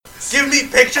Give me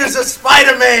pictures of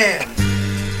Spider-Man!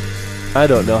 I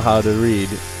don't know how to read.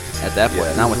 At that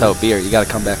point, not without beer. You got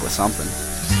to come back with something.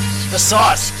 The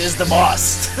sauce is the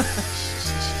boss.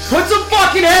 Put some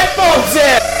fucking headphones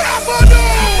in!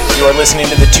 You are listening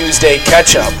to the Tuesday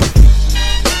Catch-Up.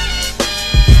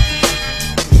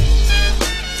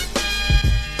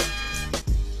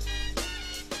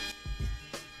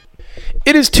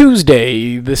 It is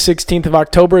Tuesday, the 16th of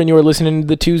October, and you're listening to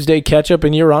the Tuesday Catch-Up,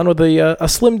 and you're on with a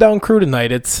slimmed-down crew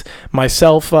tonight. It's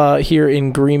myself here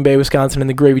in Green Bay, Wisconsin, in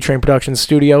the Gravy Train Productions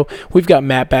studio. We've got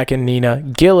Matt back in Nina,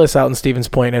 Gillis out in Stevens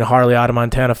Point, and Harley out of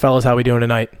Montana. Fellas, how we doing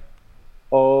tonight?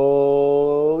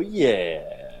 Oh, yeah.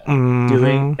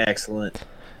 Doing excellent.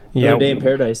 Yeah. Another day in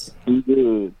paradise.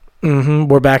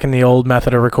 We're back in the old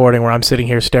method of recording where I'm sitting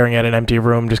here staring at an empty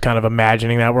room, just kind of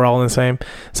imagining that we're all in the same.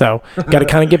 So, got to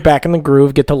kind of get back in the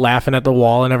groove, get to laughing at the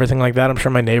wall and everything like that. I'm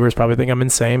sure my neighbors probably think I'm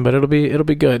insane, but it'll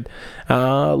be good.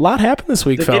 A lot happened this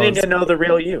week, They're fellas. getting to know the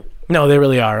real you. No, they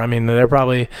really are. I mean, they're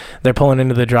pulling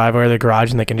into the driveway or the garage,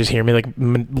 and they can just hear me like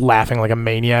laughing like a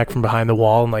maniac from behind the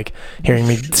wall, and like hearing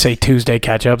me say Tuesday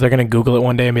Catch Up. They're gonna Google it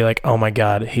one day and be like, "Oh my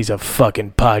God, he's a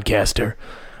fucking podcaster."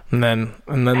 And then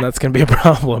that's gonna be a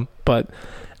problem. But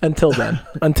until then,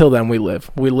 we live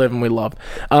and we love.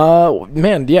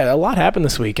 Man, yeah, a lot happened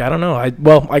this week. I don't know.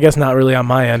 I guess not really on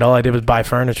my end. All I did was buy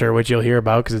furniture, which you'll hear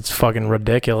about because it's fucking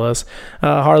ridiculous.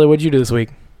 Harley, what'd you do this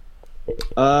week?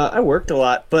 I worked a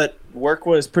lot, but work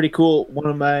was pretty cool.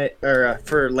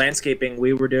 For landscaping,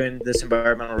 we were doing this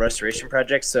environmental restoration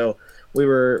project, so we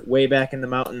were way back in the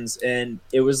mountains, and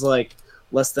it was like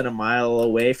less than a mile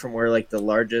away from where like the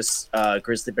largest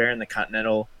grizzly bear in the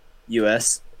continental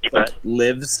U.S.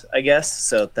 lives, I guess.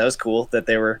 So that was cool that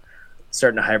they were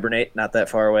starting to hibernate not that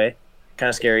far away. Kind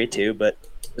of scary too, but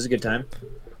it was a good time.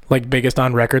 Like biggest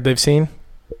on record they've seen?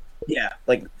 Yeah,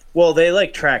 they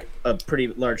track a pretty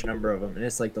large number of them, and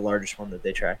it's like the largest one that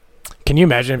they track. Can you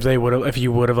imagine if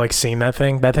you would have like seen that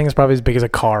thing? That thing is probably as big as a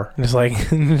car, just like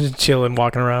just chilling,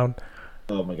 walking around.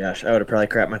 Oh my gosh, I would have probably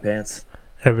crapped my pants.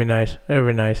 That'd be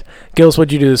nice. Gills,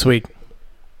 what'd you do this week?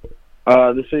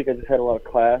 This week I just had a lot of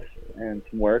class and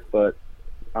some work, but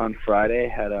on Friday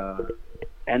had a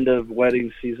end of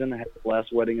wedding season. I had the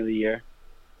last wedding of the year,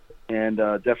 and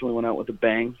definitely went out with a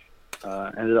bang.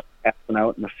 Ended up passing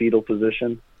out in a fetal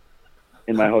position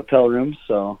in my hotel room,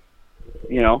 so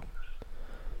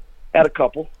had a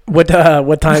couple. What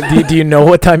time? do you know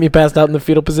what time you passed out in the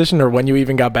fetal position, or when you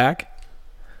even got back?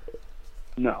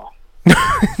 No.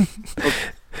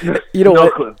 You know no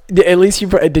what? Clue. At least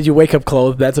did you wake up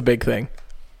clothed? That's a big thing.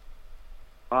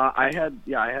 I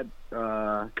had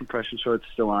compression shorts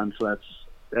still on, so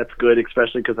that's good,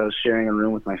 especially because I was sharing a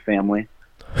room with my family.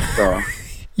 So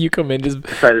you come in just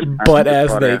butt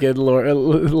ass naked.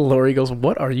 Lori goes,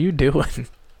 "What are you doing?"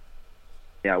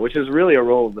 Yeah, which is really a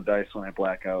roll of the dice when I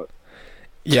black out.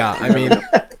 Yeah, I mean,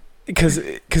 because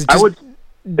I would,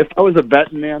 if I was a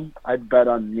betting man, I'd bet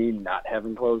on me not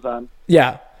having clothes on.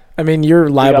 Yeah. I mean, you're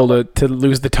liable to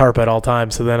lose the tarp at all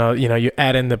times. So then, you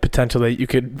add in the potential that you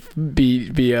could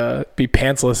be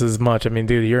pantsless as much. I mean,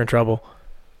 dude, you're in trouble.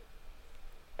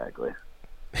 Exactly.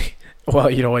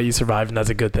 Well, you know what? You survived, and that's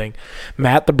a good thing.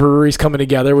 Matt, the brewery's coming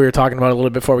together. We were talking about it a little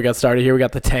bit before we got started here. We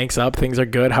got the tanks up. Things are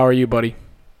good. How are you, buddy?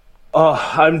 Oh,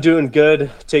 I'm doing good.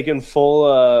 Taking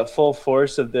full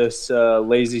force of this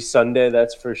lazy Sunday,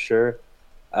 that's for sure.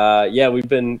 We've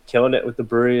been killing it with the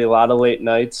brewery. A lot of late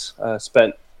nights.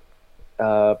 Spent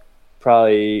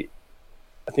probably,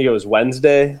 I think it was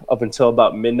Wednesday, up until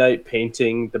about midnight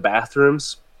painting the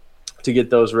bathrooms to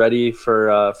get those ready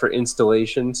for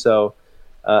installation. So,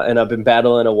 and I've been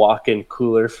battling a walk-in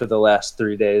cooler for the last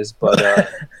 3 days, but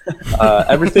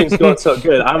everything's going so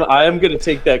good. I am going to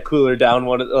take that cooler down.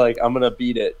 I'm going to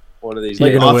beat it one of these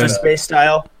days. Like Office Space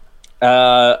style?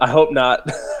 I hope not.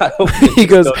 I hope he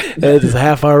goes, it's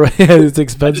half our it's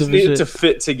expensive. I just need it to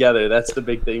fit together. That's the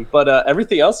big thing. But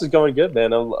everything else is going good,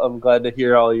 man. I'm glad to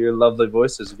hear all your lovely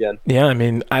voices again. Yeah, I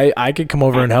mean, I could come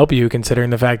over and help you, considering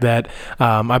the fact that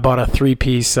I bought a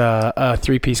three-piece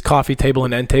coffee table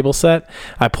and end table set.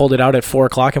 I pulled it out at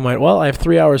 4:00 and went, well, I have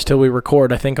 3 hours till we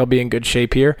record. I think I'll be in good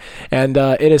shape here. And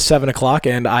it is 7:00,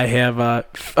 and I have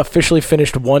officially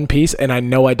finished one piece, and I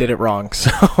know I did it wrong.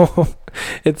 So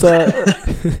it's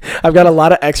I've got a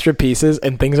lot of extra pieces,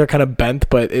 and things are kind of bent,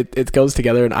 but it goes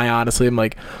together, and I honestly am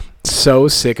like so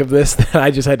sick of this that I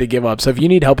just had to give up. So if you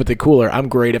need help with the cooler, I'm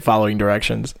great at following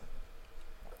directions.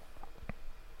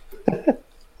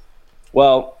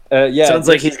 Well, sounds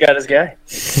like he's got his guy.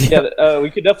 We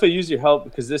could definitely use your help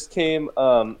because this came.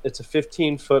 It's a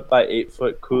 15-foot by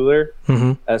 8-foot cooler,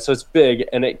 so it's big,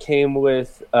 and it came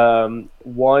with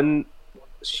one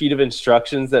sheet of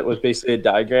instructions that was basically a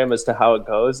diagram as to how it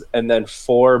goes, and then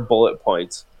 4 bullet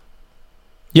points.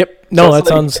 Yep. No, So that it's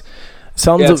like- sounds.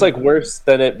 Yeah, it's like worse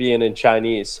than it being in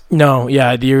Chinese. No, yeah.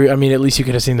 I mean, at least you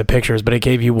could have seen the pictures, but it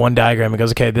gave you one diagram. It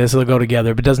goes, okay, this will go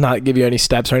together, but does not give you any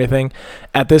steps or anything.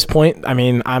 At this point, I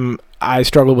mean, I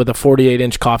struggled with a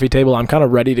 48-inch coffee table. I'm kind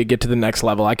of ready to get to the next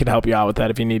level. I could help you out with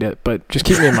that if you need it, but just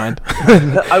keep me in mind.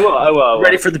 I will.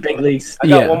 Ready for the big leagues. I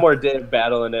got Yeah. one more day of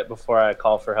battling it before I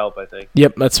call for help, I think.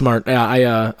 Yep, that's smart.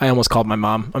 Yeah, I almost called my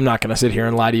mom. I'm not gonna sit here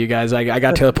and lie to you guys. I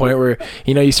got to the point where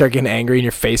you start getting angry and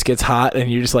your face gets hot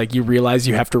and you just like you realize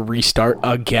you have to restart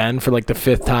again for like the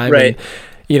 5th time. Right. And,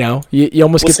 you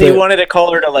almost get So you wanted to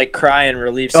call her to like cry and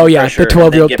relieve some Oh yeah, pressure the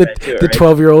 12-year-old, and then get back to it, the right?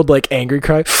 12-year-old like angry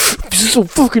cry. This is so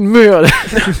fucking mad. I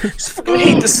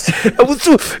hate this.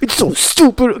 It's so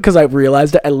stupid because I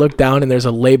realized it. I looked down and there's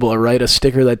a label, right? A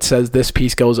sticker that says this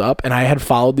piece goes up, and I had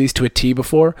followed these to a T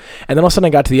before, and then all of a sudden I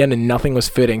got to the end and nothing was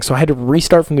fitting, so I had to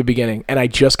restart from the beginning, and I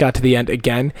just got to the end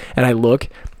again, and I look,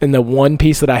 and the one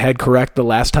piece that I had correct the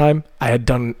last time, I had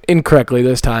done incorrectly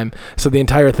this time, so the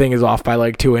entire thing is off by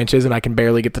like 2 inches, and I can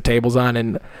barely get the tables on,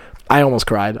 and I almost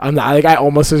cried. I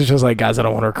almost was just like, guys, I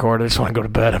don't want to record. I just want to go to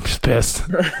bed. I'm just pissed.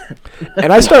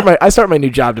 And I start my new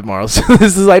job tomorrow.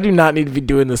 So I do not need to be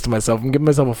doing this to myself. I'm giving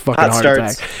myself a fucking Hot heart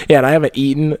starts. attack. Yeah, and I haven't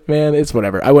eaten, man. It's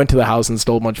whatever. I went to the house and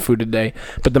stole a bunch of food today.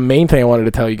 But the main thing I wanted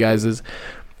to tell you guys is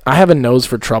I have a nose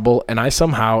for trouble, and I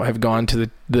somehow have gone to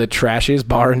the trashiest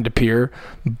bar in De Pere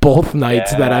both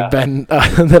nights that I've been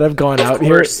that I've gone out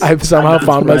here. course. I've somehow I'm not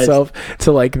found surprised. myself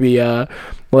to like the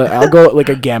I'll go like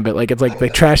a gambit. Like it's like the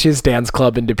trashiest dance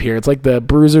club in De Pere. It's like the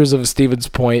Bruisers of Stevens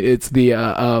Point. It's the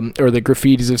or the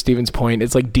Graffitis of Stevens Point.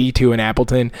 It's like D2 in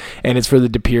Appleton, and it's for the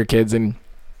De Pere kids. And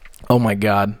oh my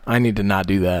god, I need to not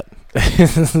do that.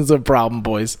 This is a problem,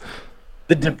 boys.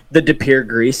 The De Pere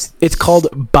grease. It's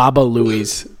called Baba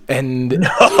Louie's, and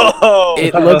Oh,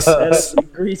 it looks that's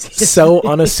greasy. so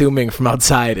unassuming from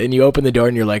outside, and you open the door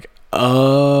and you're like,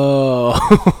 oh,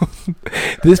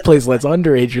 this place lets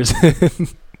underagers in.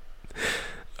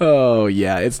 Oh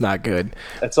yeah, it's not good.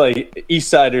 That's like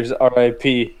Eastsiders,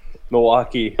 R.I.P.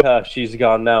 Milwaukee. She's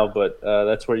gone now, but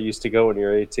that's where you used to go when you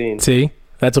were 18. See,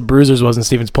 that's what Bruisers was in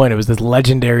Stevens Point. It was this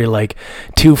legendary like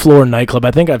 2-floor nightclub.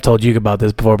 I think I've told you about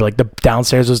this before, but like the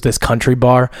downstairs was this country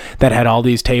bar that had all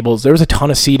these tables. There was a ton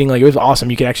of seating. Like it was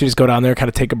awesome. You could actually just go down there, kind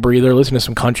of take a breather, listen to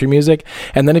some country music,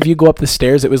 and then if you go up the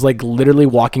stairs, it was like literally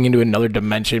walking into another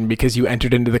dimension because you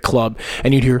entered into the club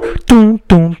and you'd hear dun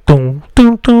dun dun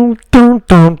dun dun dun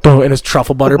dun dun, and it's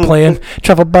truffle butter playing,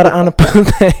 truffle butter on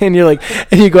a and you're like,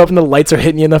 and you go up and the lights are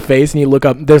hitting you in the face, and you look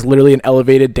up, there's literally an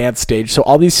elevated dance stage. So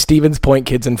all these Stevens Point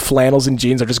kids in flannels and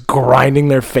jeans are just grinding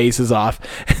their faces off.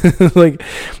 Like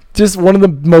just one of the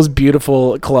most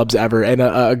beautiful clubs ever. And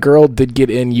a girl did get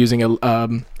in using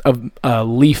a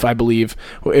leaf, I believe.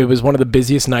 It was one of the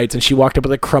busiest nights, and she walked up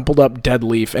with a crumpled up dead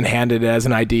leaf and handed it as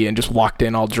an ID and just walked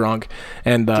in all drunk.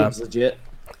 And Seems legit.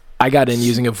 I got in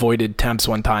using a voided temps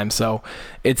one time, so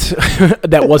it's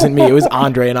that wasn't me. It was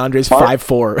Andre, and Andre's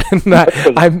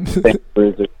 5'4". I'm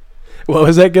Bruisers. what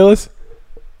was that, Gillis?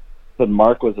 But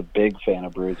Mark was a big fan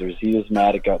of Bruisers. He was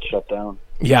mad it got shut down.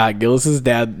 Yeah, Gillis's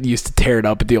dad used to tear it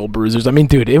up at the old Bruisers. I mean,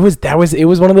 dude, it was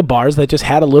one of the bars that just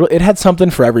had it had something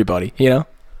for everybody, you know?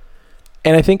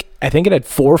 And I think it had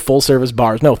 3 full service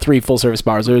bars. There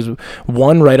was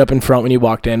one right up in front when you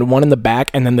walked in, one in the back,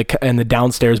 and then the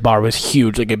downstairs bar was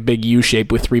huge, like a big U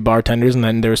shape with 3 bartenders, and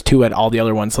then there was 2 at all the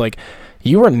other ones. So like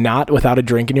you were not without a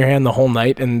drink in your hand the whole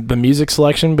night, and the music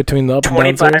selection between the up and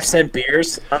 25-cent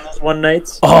beers on those one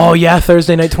nights. Oh yeah,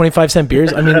 Thursday night 25-cent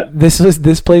beers. I mean,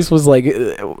 this place was like,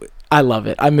 I love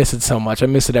it. I miss it so much. I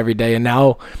miss it every day. And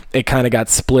now it kind of got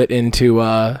split into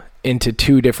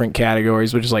 2 different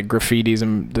categories, which is like Graffitis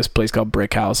and this place called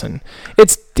Brick House, and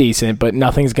it's decent, but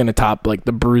nothing's gonna top like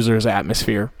the Bruisers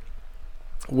atmosphere.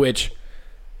 Which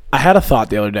I had a thought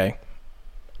the other day.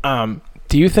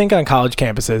 Do you think on college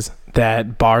campuses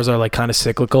that bars are like kind of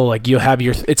cyclical? Like you have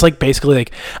it's like basically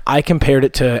like I compared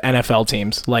it to NFL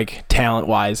teams, like talent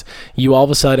wise. You all of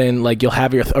a sudden like you'll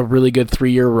have a really good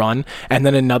 3-year run, and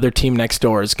then another team next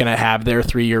door is gonna have their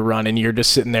 3-year run, and you're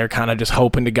just sitting there kind of just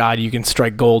hoping to God you can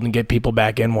strike gold and get people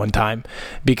back in one time.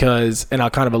 Because, and I'll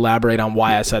kind of elaborate on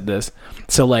why I said this.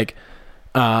 So like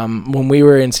when we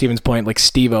were in Stevens Point, like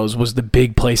Steve-O's was the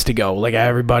big place to go. Like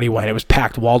everybody went. It was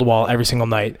packed wall to wall every single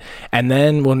night. And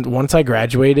then once I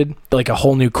graduated, like a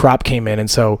whole new crop came in,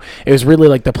 and so it was really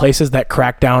like the places that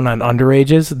crack down on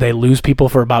underages, they lose people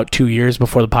for about 2 years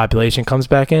before the population comes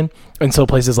back in. And so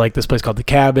places like this place called The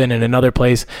Cabin and another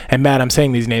place, and Matt, I'm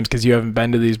saying these names because you haven't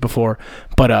been to these before,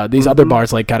 but these other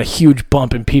bars like got a huge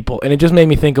bump in people, and it just made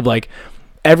me think of like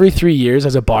every 3 years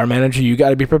as a bar manager, you got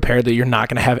to be prepared that you're not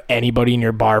going to have anybody in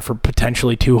your bar for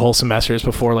potentially 2 whole semesters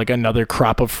before like another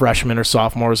crop of freshmen or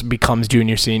sophomores becomes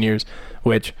junior seniors,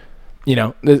 which, you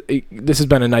know, this has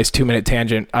been a nice 2-minute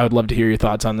tangent. I would love to hear your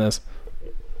thoughts on this.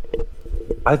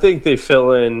 I think they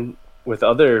fill in with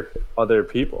other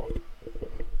people.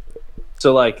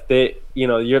 So like they, you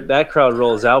know, that crowd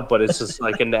rolls out, but it's just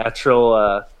like a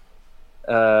natural.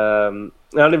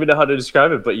 I don't even know how to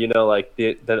describe it, but you know, like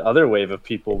that other wave of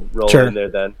people roll in there.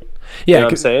 Then, yeah, you know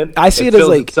what I'm saying? I see it as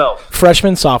like itself.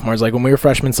 Freshmen, sophomores. Like when we were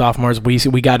freshmen, sophomores,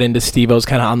 we got into Steve-O's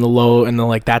kind of on the low, and then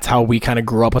like that's how we kind of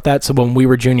grew up with that. So when we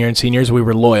were junior and seniors, we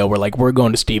were loyal. We're like, we're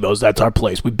going to Steve-O's. That's our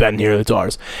place. We've been here. It's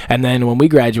ours. And then when we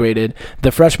graduated,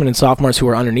 the freshmen and sophomores who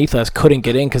were underneath us couldn't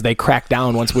get in because they cracked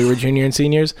down once we were junior and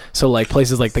seniors. So like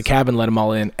places like the Cabin let them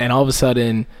all in, and all of a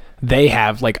sudden they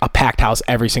have like a packed house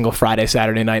every single Friday,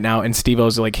 Saturday night now, and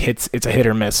Steve-O's like it's a hit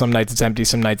or miss. Some nights it's empty,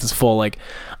 some nights it's full. Like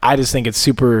I just think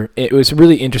it was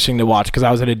really interesting to watch because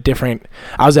I was at the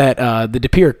De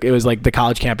Pere. It was like the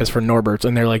college campus for Norbert's,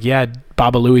 and they're like, yeah,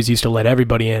 Baba Louie's used to let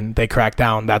everybody in. They cracked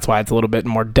down. That's why it's a little bit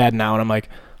more dead now. And I'm like,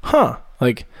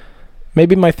 like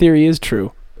maybe my theory is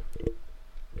true.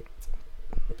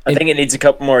 I think it needs a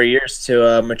couple more years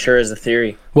to mature as a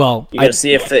theory. Well, you gotta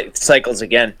see if it cycles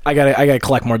again. I gotta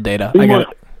collect more data.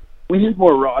 We need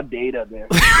more raw data there.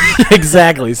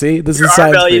 Exactly. See, this is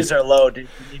science. Our values are low. Dude.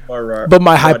 We need more raw. But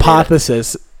my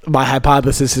hypothesis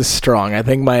is strong. I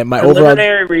think my overall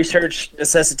preliminary research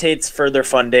necessitates further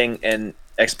funding and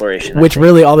exploration. Which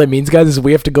really all that means, guys, is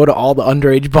we have to go to all the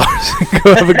underage bars and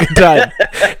go have a good time.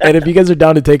 And if you guys are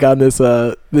down to take on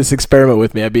this experiment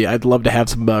with me, I'd love to have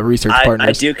some research partners.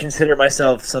 I do consider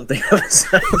myself something of a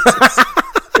scientist.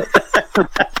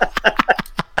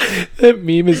 That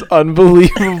meme is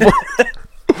unbelievable.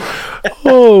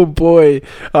 Oh boy!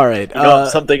 All right,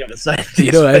 something of a scientist.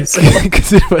 You know, I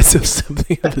consider myself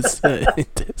something of a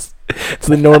scientist. It's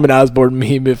the Norman Osborn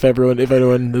meme. If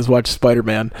anyone has watched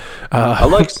Spider-Man, I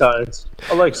like science.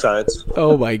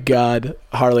 Oh my God,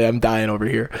 Harley, I'm dying over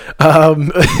here.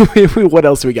 What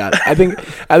else do we got? I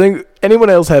think.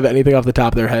 Anyone else have anything off the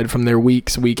top of their head from their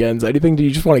weekends? Anything? Do you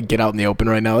just want to get out in the open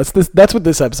right now? That's what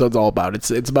this episode's all about.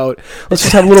 It's about let's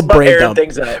just have a little brain dump.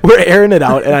 We're airing it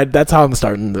out, and that's how I'm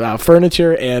starting.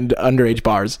 Furniture and underage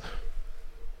bars.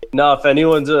 No, if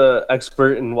anyone's an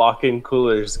expert in walk-in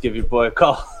coolers, give your boy a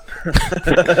call.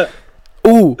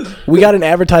 Ooh, we got an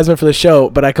advertisement for the show,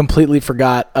 but I completely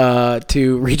forgot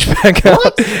to reach back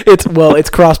out. It's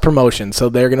cross promotion, so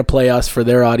they're gonna play us for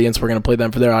their audience. We're gonna play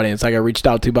them for their audience. I got reached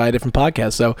out to by a different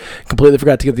podcast, so completely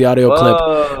forgot to get the audio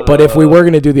clip. But if we were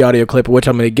gonna do the audio clip, which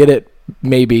I'm gonna get it,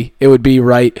 maybe it would be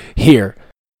right here.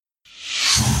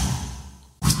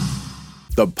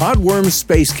 The Podworm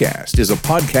Spacecast is a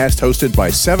podcast hosted by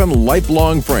 7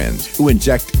 lifelong friends who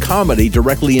inject comedy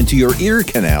directly into your ear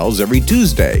canals every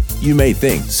Tuesday. You may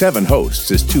think 7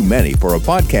 hosts is too many for a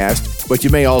podcast, but you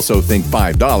may also think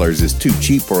 $5 is too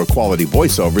cheap for a quality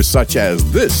voiceover such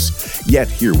as this. Yet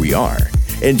here we are.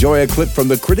 Enjoy a clip from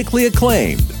the critically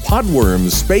acclaimed Podworm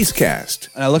Spacecast.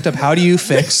 And I looked up how do you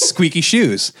fix squeaky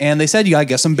shoes, and they said you gotta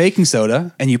get some baking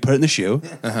soda and you put it in the shoe,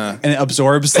 and it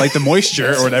absorbs like the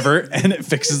moisture or whatever, and it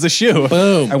fixes the shoe.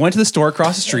 Boom! I went to the store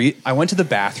across the street. I went to the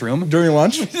bathroom during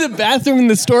lunch. The bathroom in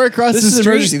the store across the street. This is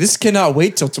emergency. This cannot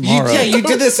wait till tomorrow. You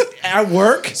did this at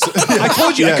work. I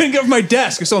told you I couldn't get off my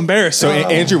desk. I'm so embarrassed. So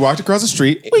Andrew walked across the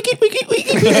street. Wiki. No,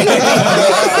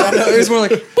 it was more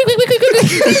like.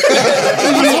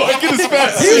 He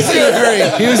was in a hurry.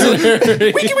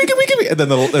 Wiki. And then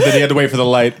he had to wait for the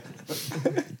light.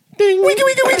 Ding. Wiki.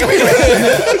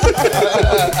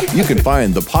 You can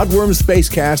find the Podworm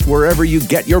Spacecast wherever you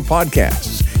get your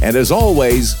podcasts. And as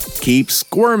always, keep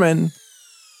squirming.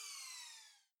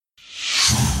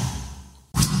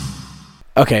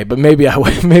 Okay, but maybe I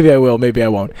will, maybe I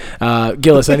won't.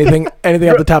 Gillis, anything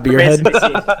off the top of your head?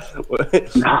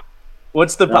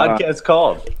 What's the podcast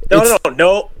called?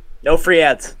 No free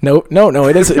ads. No.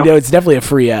 It is. It's definitely a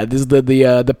free ad. This is the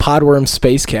Podworm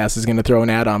Spacecast is going to throw an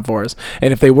ad on for us.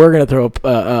 And if they were going to throw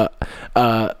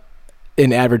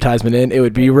an advertisement in, it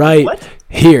would be right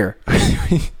here.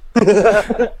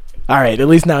 All right. At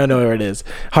least now I know where it is.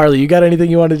 Harley, you got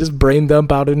anything you want to just brain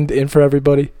dump out in for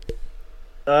everybody?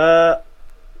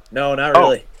 No, not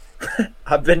really.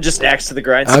 I've been just axe to the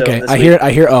grindstone. Okay. I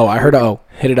hear O. I heard O.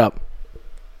 Hit it up.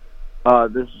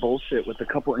 This bullshit with a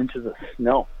couple inches of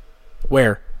snow.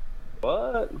 Where?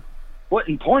 What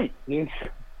in Point, dude?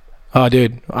 Oh,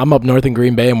 dude, I'm up north in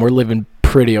Green Bay, and we're living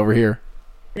pretty over here.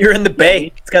 You're in the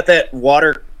Bay. It's got that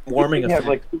water warming effect. We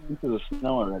have like 2 inches of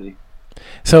snow already.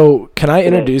 So, can I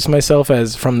introduce myself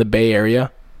as from the Bay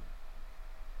Area?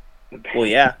 Well,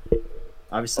 yeah,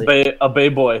 obviously. A Bay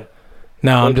boy.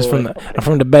 No, I'm just from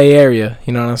the Bay Area.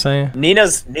 You know what I'm saying?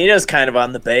 Nina's kind of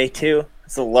on the Bay too.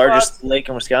 It's the largest lake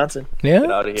in Wisconsin.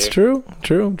 Yeah, it's true.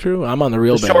 I'm on the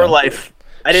real The Bay. shore life.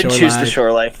 I didn't Shore choose life. the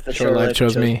shore life. The Shore life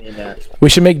chose me. Nina. We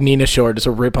should make Nina Shore just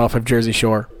a rip-off of Jersey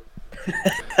Shore.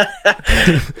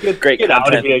 Great Get out of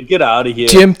content. here. Get out of here.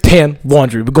 Gym, tan,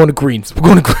 laundry. We're going to Greens. We're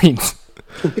going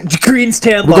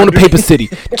Greenstown. to Laundry. Paper City.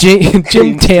 Gym,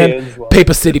 tan, Tan's Laundry.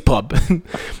 Paper City pub. I'm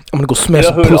going to go smash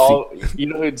some pussy. You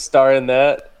know who'd star in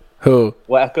that? Who?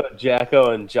 Wacko,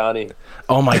 Jacko, and Johnny.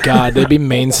 Oh my God, they'd be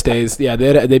mainstays. Yeah,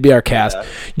 they'd be our cast.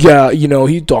 Yeah, you know,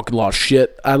 he talking a lot of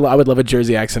shit. I would love a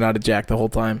Jersey accent out of Jack the whole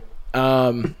time.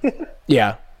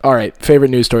 Yeah. All right. Favorite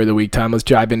news story of the week, Tom. Let's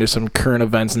dive into some current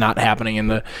events not happening in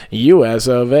the U.S.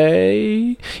 of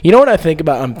A. You know what I'm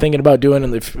thinking about doing.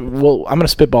 I'm gonna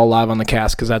spitball live on the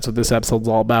cast because that's what this episode's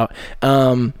all about.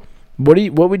 What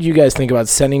would you guys think about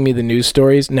sending me the news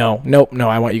stories? No.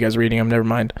 I want you guys reading them. Never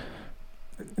mind.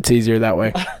 It's easier that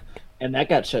way. And that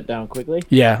got shut down quickly.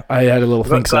 Yeah, I had a little I'm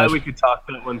think glad session. we could talk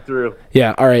that one through.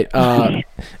 Yeah, all right.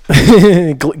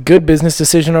 Good business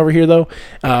decision over here, though.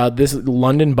 This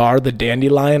London bar, the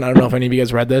Dandelion. I don't know if any of you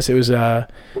guys read this. It was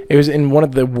in one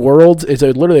of the world's. It's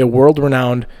literally a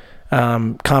world-renowned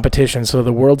competition. So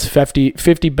the world's 50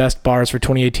 best bars for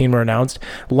 2018 were announced.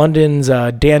 London's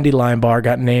Dandelion bar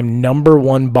got named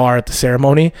 #1 bar at the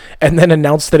ceremony, and then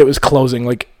announced that it was closing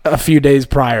like a few days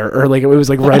prior, or like it was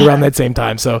like right around that same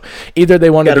time. So either they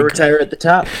wanted to retire at the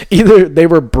top. Either they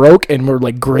were broke and were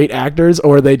like great actors,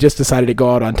 or they just decided to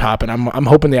go out on top. And I'm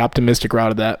hoping the optimistic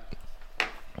route of that.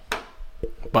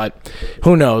 But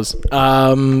who knows?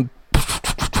 Harley,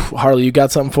 you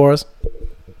got something for us?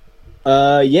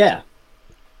 Yeah.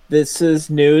 This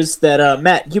is news that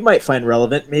Matt, you might find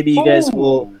relevant. Maybe you guys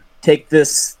will take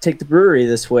the brewery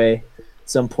this way at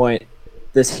some point.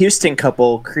 This Houston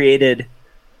couple created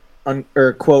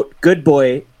quote good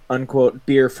boy unquote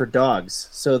beer for dogs.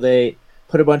 So they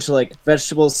put a bunch of like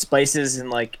vegetables, spices, and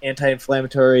like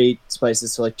anti-inflammatory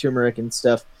spices, so like turmeric and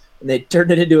stuff, and they turned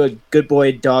it into a good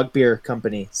boy dog beer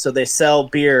company. So they sell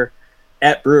beer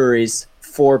at breweries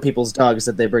for people's dogs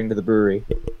that they bring to the brewery.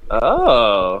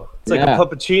 Oh, it's like a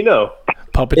puppuccino.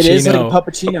 It is like a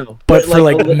puppuccino, but for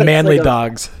like manly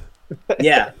dogs.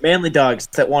 Yeah, manly dogs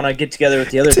that want to get together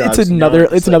with the other dogs.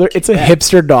 It's a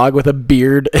hipster dog with a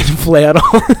beard and flannel.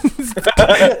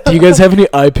 Do you guys have any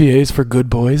IPAs for good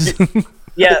boys?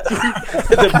 Yeah.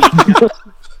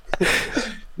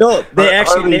 No, they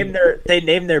actually named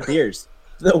their beers.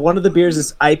 One of the beers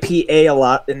is IPA a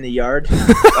lot in the yard.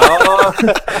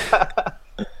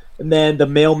 And then the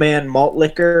Mailman malt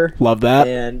liquor. Love that.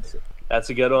 And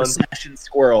that's a good one. Assassin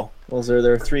Squirrel. Those are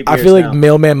their 3 beers. I feel like now.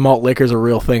 Mailman malt liquor is a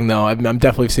real thing, though. I'm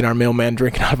definitely seen our mailman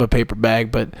drinking out of a paper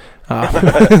bag, but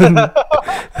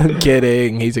I'm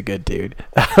kidding. He's a good dude.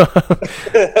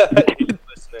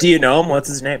 Do you know him? What's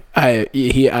his name? I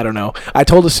don't know. I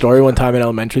told a story one time in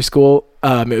elementary school.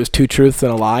 It was 2 truths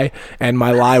and a lie, and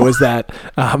my lie was that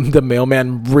the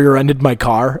mailman rear-ended my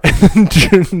car.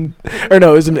 Or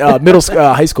no, it was in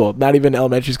high school, not even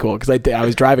elementary school, because I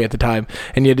was driving at the time,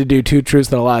 and you had to do 2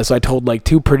 truths and a lie. So I told like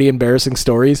 2 pretty embarrassing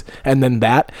stories, and then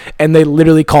that, and they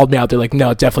literally called me out. They're like, "No,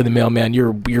 it's definitely the mailman.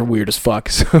 You're weird as fuck."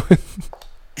 So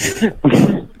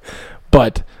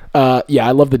but yeah,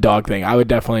 I love the dog thing. I would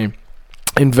definitely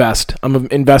invest. I'm an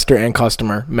investor and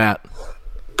customer, Matt.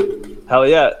 Hell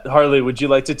yeah, Harley. Would you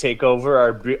like to take over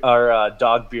our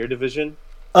dog beer division?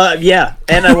 Yeah,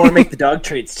 and I want to make the dog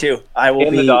treats too. I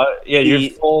will be your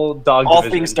full dog. All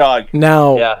division. things dog.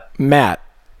 Now, Matt.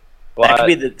 That could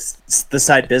be the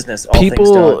side business. All things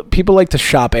dog. People like to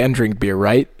shop and drink beer,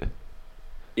 right?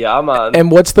 Yeah, I'm on.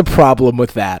 And what's the problem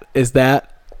with that? Is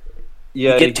that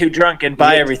you get too drunk and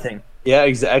buy everything. Yeah,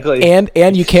 exactly.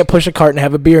 And you can't push a cart and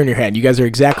have a beer in your hand. You guys are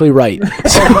exactly right.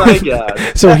 Oh my god.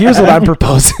 So here's what I'm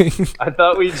proposing. I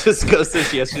thought we discussed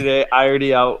this yesterday. I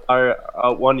already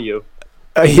outwon you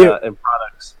in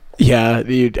products. Yeah,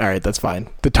 all right, that's fine.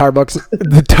 The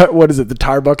Tarbucks, what is it? The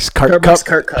Tarbucks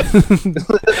cart cup.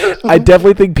 I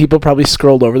definitely think people probably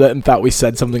scrolled over that and thought we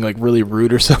said something like really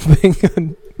rude or something.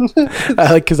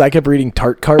 Because I kept reading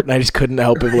Tart Cart and I just couldn't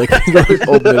help it. Like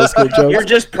old middle school jokes. You're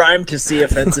just primed to see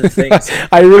offensive things.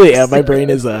 I really am. My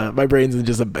brain's in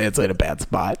just it's in a bad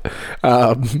spot.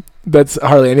 That's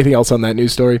Harley. Anything else on that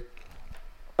news story?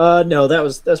 No,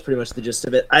 that's pretty much the gist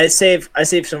of it. I save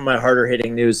some of my harder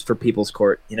hitting news for People's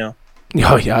Court. You know.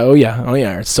 Oh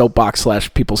yeah. Soapbox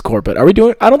 / People's Court. But I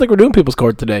don't think we're doing People's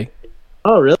Court today.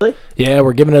 Oh really? Yeah,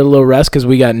 we're giving it a little rest because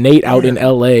we got Nate out in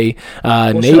L.A.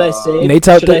 Nate's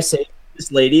out there. Should I save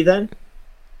this lady then?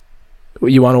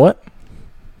 You want to what?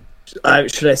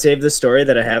 Should I save the story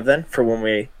that I have then for when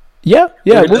we? Yeah.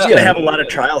 We're just gonna have a lot of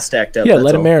trials stacked up. Yeah, that's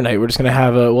let it all. marinate. We're just gonna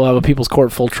have we'll have a People's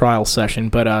Court full trial session.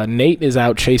 But Nate is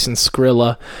out chasing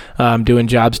Skrilla, doing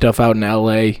job stuff out in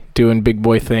L.A., doing big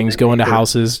boy things, going to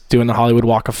houses, doing the Hollywood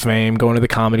Walk of Fame, going to the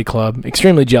comedy club.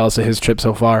 Extremely jealous of his trip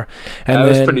so far. And I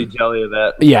was then, pretty jelly of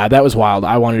that. Yeah, that was wild.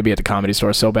 I wanted to be at the comedy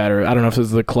store so bad. Or I don't know if it was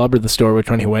the club or the store,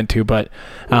 which one he went to. But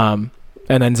and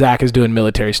then Zach is doing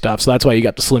military stuff, so that's why you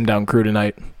got the slim down crew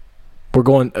tonight. We're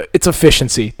going. It's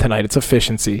efficiency tonight. It's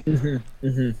efficiency.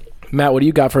 Matt, what do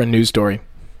you got for a news story?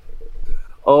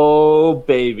 Oh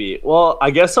baby. Well,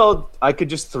 I guess I could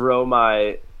just throw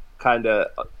my kind of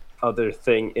other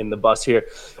thing in the bus here,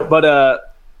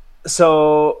 but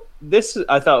so this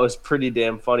I thought was pretty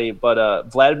damn funny. But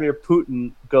Vladimir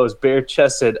Putin goes bare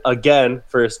chested again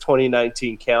for his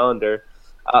 2019 calendar.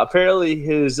 Apparently,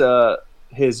 his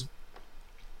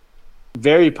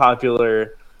very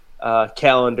popular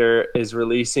calendar is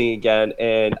releasing again,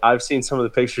 and I've seen some of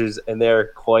the pictures and they're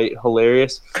quite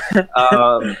hilarious.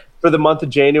 For the month of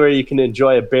January, you can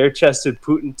enjoy a bare-chested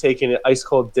Putin taking an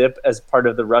ice-cold dip as part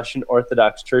of the Russian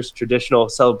Orthodox Church traditional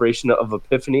celebration of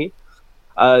Epiphany.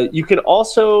 You can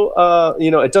also,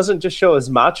 it doesn't just show his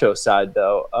macho side,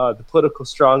 though. The political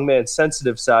strongman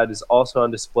sensitive side is also on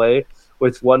display,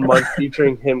 with 1 month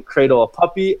featuring him cradle a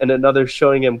puppy and another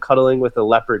showing him cuddling with a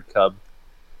leopard cub.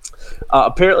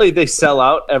 Apparently they sell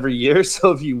out every year,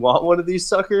 so if you want one of these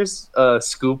suckers,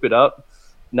 scoop it up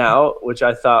now, which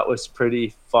I thought was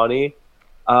pretty funny.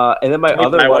 And then my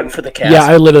other one for the cast. Yeah,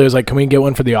 I literally was like, "Can we get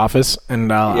one for the office?" And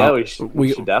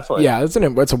we should definitely. Yeah,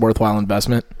 it's a worthwhile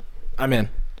investment. I'm in.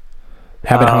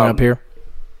 Have it hung up here.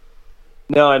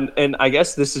 No, and I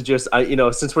guess this is just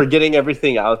since we're getting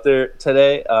everything out there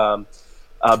today.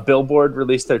 Billboard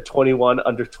released their 21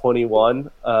 under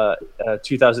 21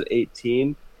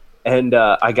 2018. And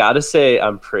I gotta say,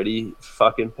 I'm pretty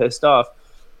fucking pissed off.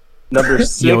 Number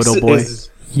 6 Yodel boy.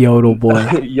 is Yodel boy.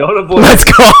 Yodel boy. Let's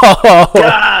go.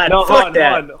 God, No, fuck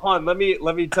hold on. Let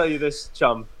me tell you this,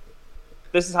 chum.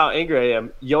 This is how angry I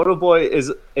am. Yodel boy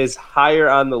is higher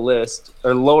on the list,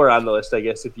 or lower on the list, I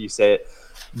guess if you say it.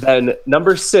 Then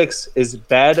number 6 is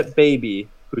Bad Baby,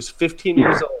 who's 15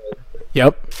 years old.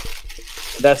 Yep.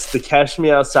 That's the Cash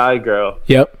Me Outside girl.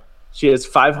 Yep. She has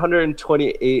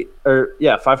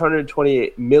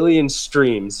 528 million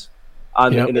streams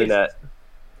on the internet.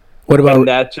 What about and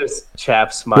that just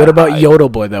chaps my What about eye. Yodel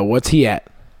boy though? What's he at?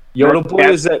 Yodel boy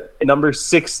is at number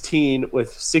 16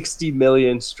 with 60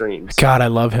 million streams. God, I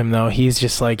love him though. He's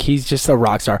just a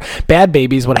rock star. Bad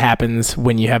Baby's what happens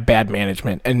when you have bad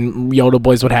management, and Yodel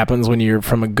boy's what happens when you're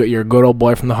a good old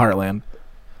boy from the heartland.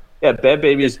 Yeah, Bad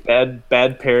Baby is bad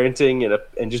parenting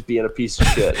and just being a piece of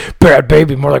shit. Bad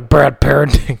Baby, more like bad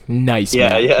parenting. Nice. Yeah,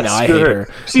 man. yeah. No, I hate her.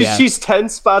 She's 10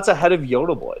 spots ahead of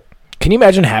Yodel boy. Can you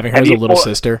imagine having her as a little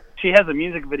sister? She has a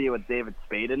music video with David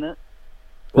Spade in it.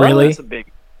 Really? That's a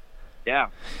big. Yeah.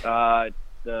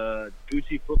 The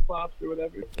Gucci flip flops or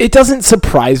whatever. It doesn't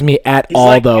surprise me at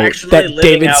all, though, that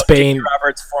David Spade,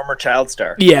 Robert's former child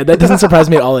star. Yeah, that doesn't surprise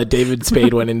me at all that David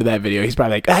Spade went into that video. He's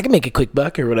probably like, I can make a quick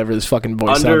buck or whatever this fucking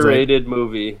voice sounds like. Underrated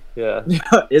movie. Yeah.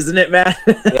 Isn't it, Matt?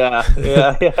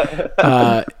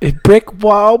 Yeah. Brick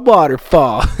wall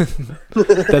waterfall.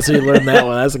 That's where you learned that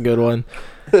one. That's a good one.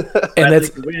 And that's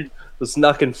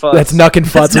Nuck and Futz. That's Nuck and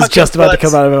Futz. It's just about to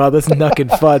come out of my mouth. That's Nuck and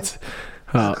Futz.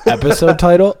 Episode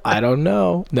title? I don't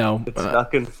know. No. It's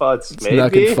Nuck and Futz. It's Maybe.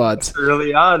 Nuck and Futz.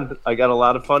 Early on, I got a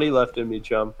lot of funny left in me,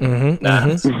 chum.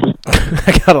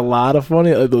 I got a lot of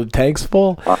funny. The tank's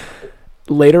full.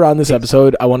 Later on this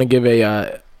episode, I want to give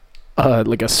a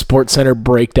Sports Center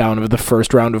breakdown of the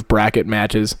first round of bracket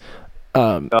matches.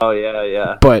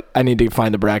 Yeah. But I need to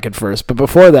find the bracket first. But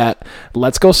before that,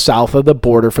 let's go south of the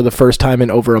border for the first time in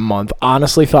over a month.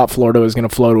 Honestly thought Florida was going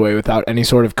to float away without any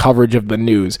sort of coverage of the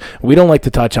news. We don't like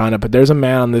to touch on it, but there's a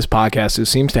man on this podcast who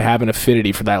seems to have an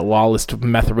affinity for that lawless,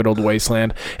 meth-riddled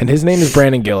wasteland, and his name is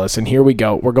Brandon Gillis, and here we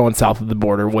go. We're going south of the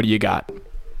border. What do you got?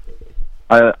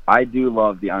 I do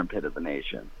love the armpit of the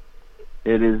nation.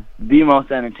 It is the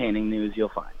most entertaining news you'll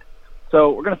find.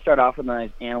 So we're going to start off with a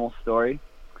nice animal story.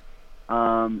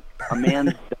 A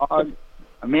man's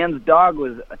dog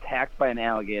was attacked by an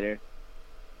alligator.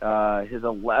 His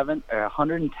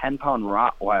 110-pound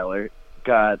Rottweiler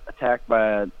got attacked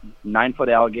by a 9-foot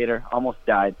alligator, almost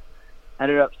died,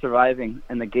 ended up surviving,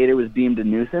 and the gator was deemed a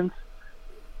nuisance.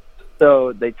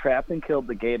 So they trapped and killed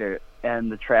the gator,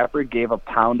 and the trapper gave a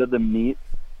pound of the meat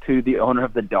to the owner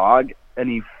of the dog, and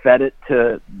he fed it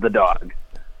to the dog.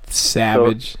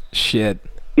 Savage shit.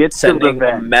 It's sending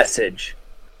a message.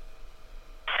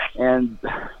 And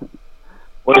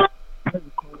what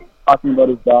talking about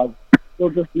his dog. he'll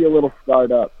just be a little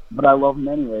scarred up. But I love him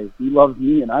anyways. He loves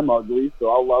me, and I'm ugly, so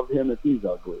I'll love him if he's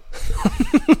ugly.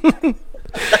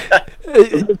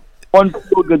 One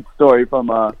real good story from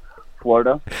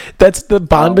Florida. That's the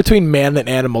bond between man and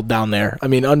animal down there. I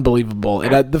mean, unbelievable.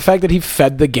 And the fact that he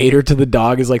fed the gator to the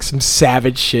dog is like some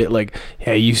savage shit. Like,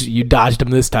 hey, you dodged him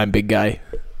this time, big guy.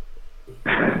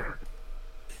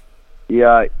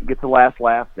 Yeah, get the last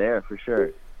laugh there for sure.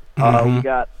 We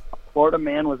got a Florida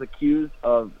man was accused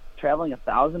of traveling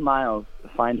 1,000 miles to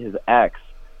find his ex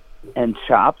and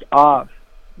chopped off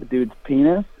the dude's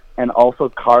penis and also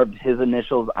carved his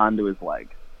initials onto his leg.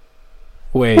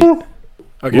 Wait.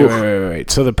 Okay,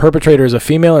 wait. So the perpetrator is a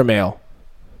female or male?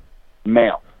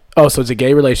 Male. Oh, so it's a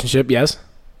gay relationship, yes?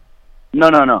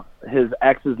 No. His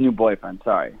ex's new boyfriend,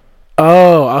 sorry.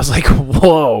 Oh, I was like,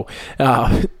 whoa.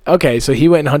 Okay, so he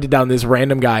went and hunted down this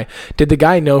random guy. Did the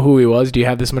guy know who he was? Do you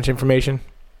have this much information?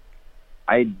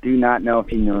 I do not know if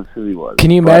he knows who he was.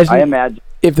 Can you imagine, I imagine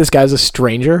if this guy's a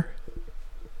stranger?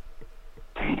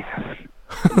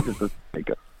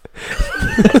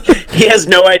 He has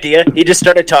no idea. He just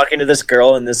started talking to this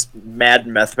girl, and this mad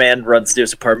meth man runs to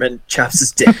his apartment and chops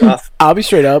his dick off. I'll be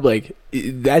straight up, like,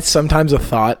 that's sometimes a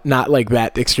thought, not like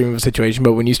that extreme of a situation,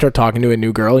 but when you start talking to a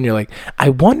new girl and you're like, I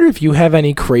wonder if you have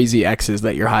any crazy exes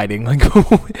that you're hiding. Like,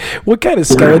 what kind of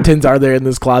skeletons are there in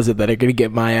this closet that are going to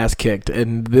get my ass kicked?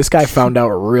 And this guy found out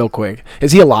real quick.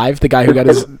 Is he alive, the guy who got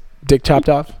his dick chopped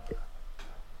off?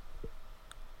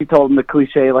 He told him the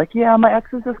cliche, like, yeah, my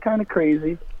ex is just kind of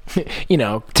crazy. You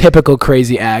know, typical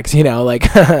crazy ex, you know, like,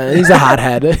 he's a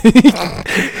hothead.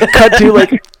 Cut to,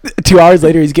 like, 2 hours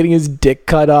later, he's getting his dick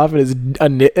cut off and his,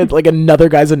 like, another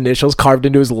guy's initials carved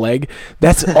into his leg.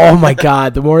 That's, oh my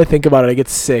God, the more I think about it, I get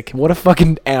sick. What a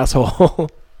fucking asshole.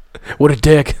 What a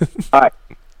dick. All right.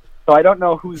 So I don't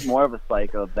know who's more of a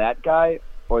psycho, that guy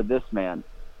or this man,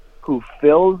 who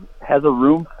has a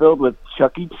room filled with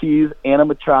Chuck E. Cheese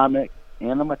animatronic,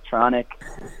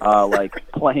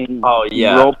 like playing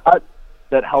robot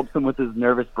that helps him with his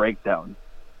nervous breakdown.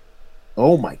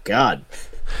 Oh my God!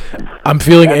 I'm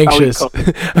feeling anxious.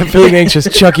 I'm feeling anxious,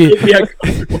 Chucky.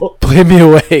 Play me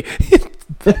away.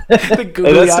 The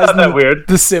googly that's eyes not that weird.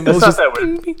 The symbols that's just not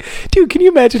that weird. Dude, can you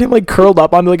imagine him like curled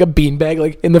up onto like a beanbag,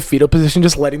 like in the fetal position,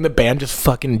 just letting the band just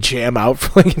fucking jam out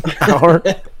for like an hour?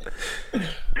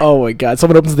 Oh my God!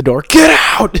 Someone opens the door. Get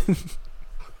out!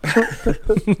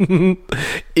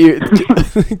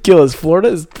 Gillis,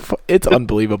 Florida it's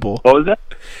unbelievable. What was that?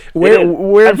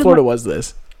 Where in Florida was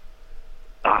this?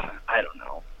 I don't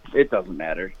know. It doesn't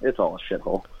matter. It's all a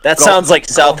shithole. That sounds like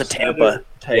south of Tampa.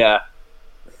 Yeah.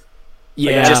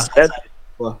 Yeah.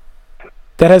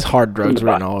 That has hard drugs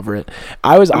written all over it.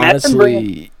 I was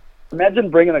honestly... Imagine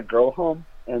bringing a girl home,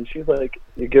 and she's like,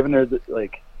 you're giving her,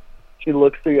 she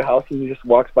looks through your house, and she just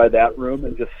walks by that room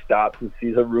and just stops and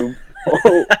sees a room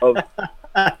full of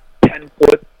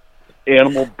 10-foot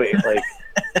animal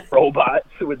robots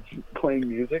with playing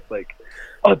music. Like,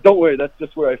 oh, don't worry, that's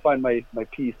just where I find my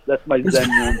peace. That's my zen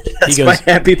room. That's my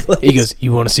happy place. He goes,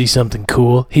 you want to see something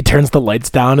cool? He turns the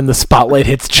lights down and the spotlight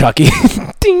hits Chucky.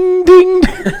 Ding, ding.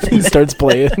 He starts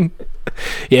playing.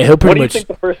 Yeah, he'll pretty much... What do you think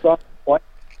the first song was?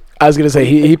 I was going to say,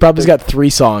 he probably's got 3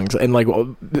 songs. And like,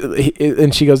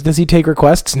 and she goes, does he take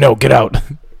requests? No, get out.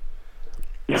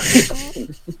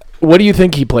 What do you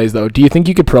think he plays, though? Do you think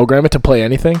you could program it to play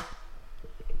anything?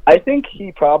 I think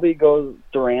he probably goes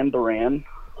Duran Duran,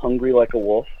 Hungry Like a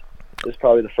Wolf, is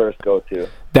probably the first go-to.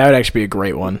 That would actually be a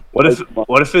great one. What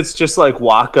if it's just like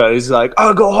Waka? He's like,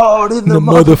 I'll go hard in the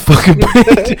motherfucking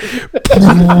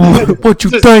pit. What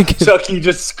you think? Chucky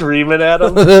just screaming at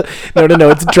him. No,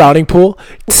 it's a drowning pool.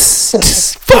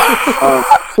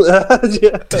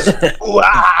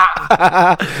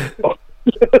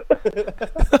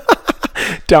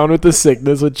 Down with the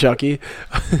sickness with Chucky.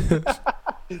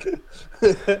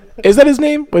 Is that his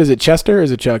name? What is it, Chester or is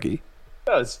it Chucky?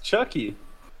 No, it's Chucky.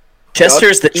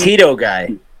 Chester's the Cheeto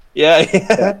guy.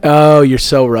 Yeah. Oh, you're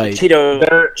so right.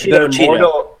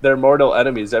 They're mortal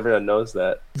enemies. Everyone knows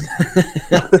that.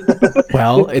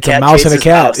 Well, it's a mouse and a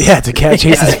cat. Mouse. Yeah, it's a cat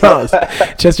chasing a mouse.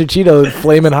 Chester Cheeto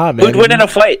flaming hot, man. Who'd win in a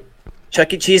fight?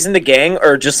 Chuck E. Cheese and the gang,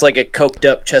 or just like a coked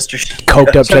up Chester Cheeto?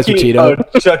 Coked up Chester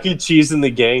Cheeto. Chuck E. Cheese and the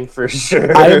gang for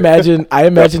sure. I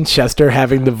imagine Chester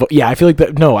having the I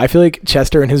feel like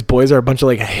Chester and his boys are a bunch of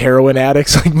like heroin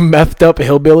addicts, like methed up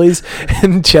hillbillies,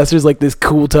 and Chester's like this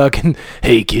cool talking,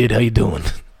 hey kid, how you doing?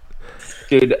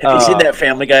 Dude, have you seen that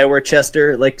Family Guy where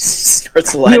Chester like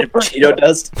starts a line of Cheeto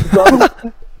dust?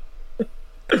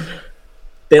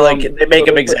 They make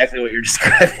him exactly what you're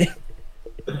describing.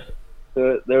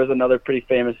 There was another pretty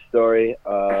famous story.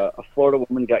 A Florida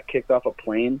woman got kicked off a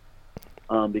plane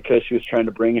because she was trying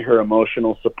to bring her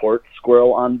emotional support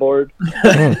squirrel on board.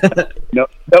 No,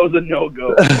 that was a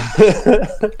no-go.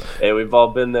 Hey, we've all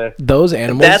been there. Those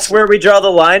animals. That's where we draw the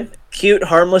line. Cute,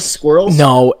 harmless squirrels.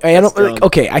 No, That's dumb.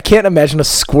 okay, I can't imagine a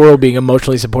squirrel being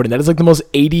emotionally supported. That is like the most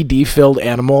ADD-filled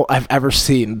animal I've ever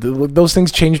seen. Those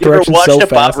things change You ever direction watched so a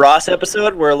fast. Bob Ross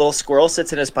episode where a little squirrel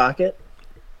sits in his pocket?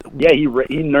 Yeah,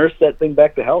 he nursed that thing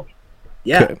back to health.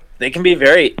 Yeah, Okay. they can be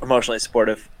very emotionally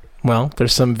supportive. Well,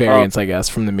 there's some variance, I guess,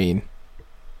 from the mean.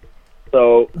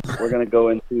 So we're going to go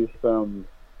into some...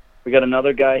 We got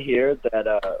another guy here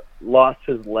that lost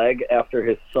his leg after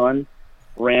his son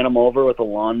ran him over with a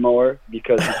lawnmower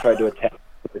because he tried to attack him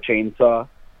with a chainsaw.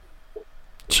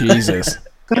 Jesus.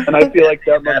 And I feel like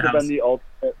that must have been the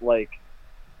ultimate, like,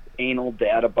 anal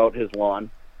dad about his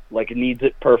lawn. Like, it needs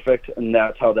it perfect, and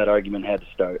that's how that argument had to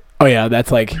start. Oh, yeah,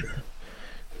 that's like... He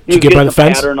Did you get by the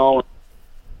fence? pattern all...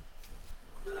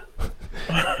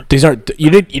 These aren't... You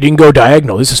didn't go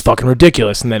diagonal. This is fucking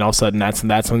ridiculous. And then all of a sudden, that's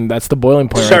the boiling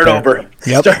point Start right there. over.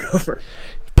 Yep. Start over.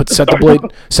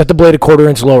 Set the blade a quarter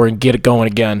inch lower and get it going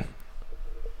again.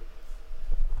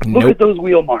 Look at those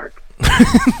wheel marks.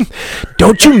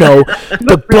 Don't you know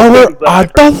the blower on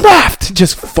the left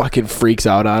just fucking freaks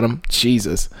out on him?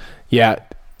 Jesus. Yeah,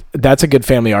 that's a good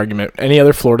family argument. Any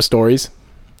other Florida stories?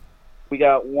 We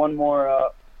got one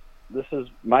more. This is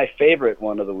my favorite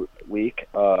one of the week.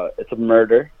 It's a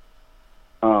murder.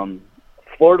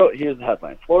 Florida. Here's the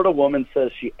headline: Florida woman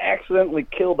says she accidentally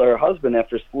killed her husband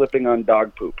after slipping on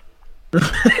dog poop.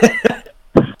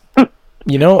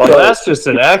 You know, Oh, that's just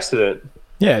an accident.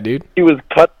 yeah, dude. She was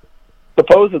cut.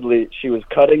 Supposedly, she was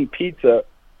cutting pizza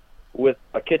with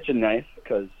a kitchen knife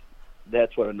because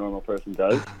that's what a normal person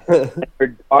does. And her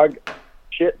dog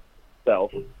shit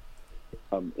herself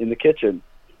in the kitchen,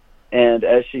 and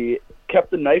as she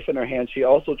kept the knife in her hand, she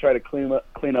also tried to clean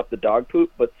up the dog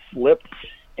poop, but slipped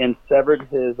and severed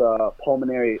his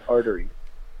pulmonary artery.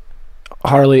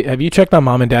 Harley, have you checked on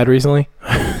mom and dad recently?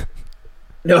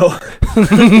 No.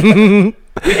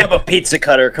 We have a pizza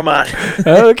cutter. Come on.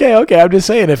 okay. I'm just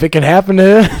saying, if it can happen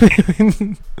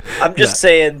to... I'm just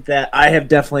saying that I have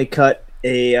definitely cut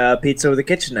a pizza with a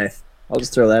kitchen knife. I'll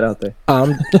just throw that out there.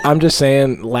 I'm just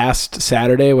saying, last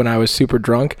Saturday when I was super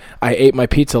drunk, I ate my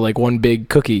pizza like one big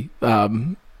cookie.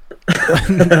 I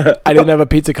didn't have a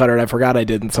pizza cutter, and I forgot I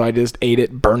didn't, so I just ate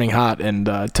it burning hot and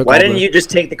took. Why didn't you just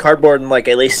take the cardboard and like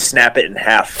at least snap it in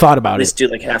half? Thought about at least it.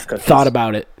 do like half cookies. Thought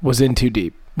about it. Was in too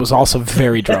deep. Was also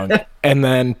very drunk, and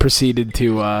then proceeded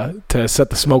to set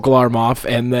the smoke alarm off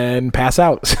and then pass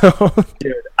out. So,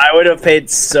 Dude, I would have paid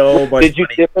so much. Did you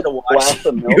money dip it to in a watch glass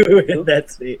of milk? you in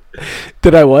that seat?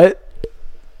 did I what?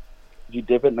 Did you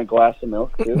dip it in a glass of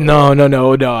milk too? No.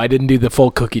 I didn't do the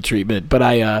full cookie treatment, but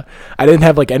I didn't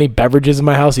have like any beverages in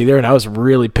my house either, and I was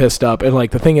really pissed up. And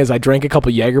like the thing is, I drank a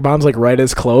couple Jaeger bombs like right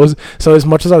as close. So as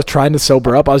much as I was trying to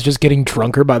sober up, I was just getting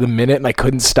drunker by the minute, and I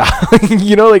couldn't stop.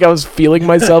 You know, like I was feeling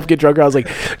myself get drunker. I was like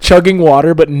chugging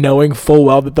water, but knowing full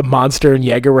well that the Monster and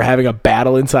Jaeger were having a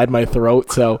battle inside my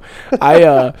throat. So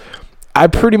I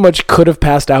pretty much could have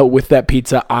passed out with that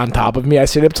pizza on top of me. I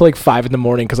stayed up till like 5 a.m.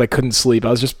 because I couldn't sleep. I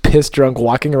was just pissed drunk,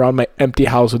 walking around my empty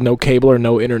house with no cable or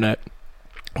no internet,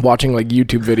 watching like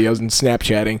YouTube videos and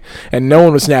Snapchatting, and no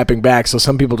one was snapping back. So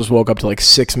some people just woke up to like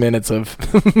 6 minutes of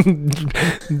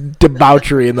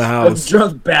debauchery in the house.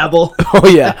 Drunk babble. Oh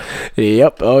yeah,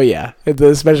 yep. Oh yeah.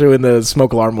 Especially when the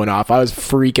smoke alarm went off, I was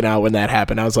freaking out when that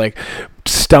happened. I was like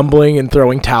stumbling and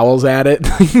throwing towels at it.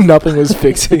 Nothing was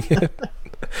fixing it.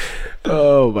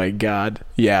 Oh my god.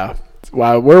 Yeah.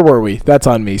 Wow, where were we? That's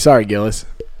on me. Sorry, Gillis.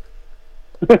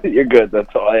 You're good.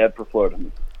 That's all I had for Florida.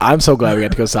 I'm so glad we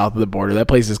got to go south of the border. That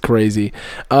place is crazy.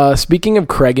 Speaking of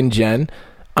Craig and Jen,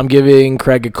 I'm giving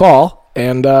Craig a call,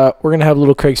 and we're going to have a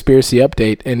little Craigspiracy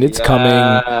update, and it's coming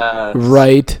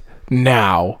right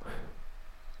now.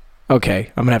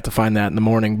 Okay, I'm going to have to find that in the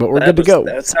morning, but we're good to go.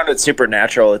 That sounded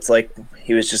supernatural. It's like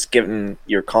he was just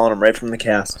you're calling him right from the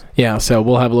cast. Yeah, so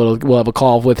we'll have a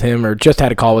call with him, or just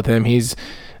had a call with him. He's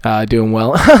doing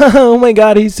well. Oh my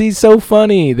god, he's so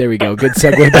funny. There we go. Good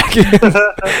segue back in.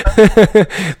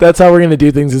 That's how we're gonna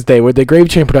do things this day. We're at the Grave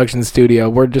Chain Productions studio.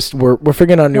 We're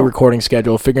figuring out a new recording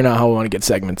schedule, figuring out how we want to get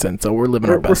segments in. So we're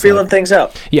living our best. We're feeling things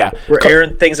out. Yeah, we're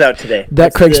airing things out today.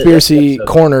 That Craigspiracy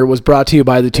Corner was brought to you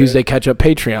by the Tuesday Catch-Up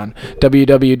Patreon.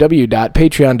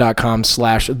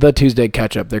 www.patreon.com/The Tuesday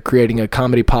Catch-Up. They're creating a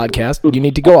comedy podcast. You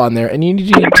need to go on there and you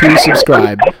need to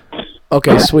subscribe.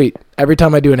 Okay, sweet. Every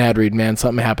time I do an ad read, man,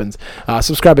 something happens.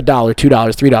 Subscribe $1, $2,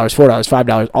 $3, $4,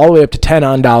 $5, all the way up to $10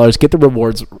 on dollars. Get the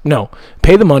rewards. No,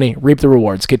 pay the money, reap the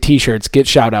rewards. Get T-shirts, get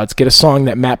shout-outs, get a song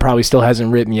that Matt probably still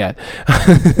hasn't written yet.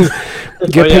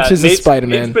 Get pictures of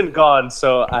Spider-Man. Nate's been gone,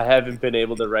 so I haven't been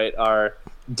able to write our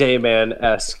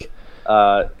Dayman-esque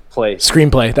play.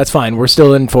 Screenplay, that's fine. We're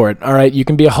still in for it. All right, you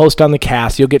can be a host on the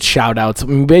cast. You'll get shout-outs. I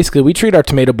mean, basically, we treat our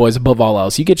Tomato Boys above all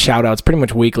else. You get shout-outs pretty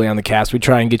much weekly on the cast. We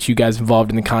try and get you guys involved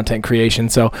in the content creation.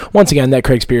 So, once again, that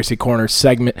Craigspiracy Corner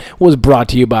segment was brought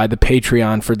to you by the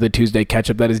Patreon for the Tuesday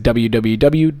Catch-Up. That is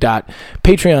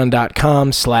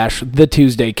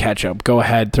www.patreon.com/thetuesdayketchup. Go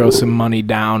ahead, throw some money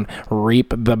down,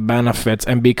 reap the benefits,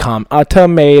 and become a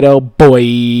Tomato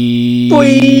Boy.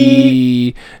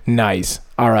 Boy. Nice.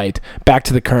 All right, back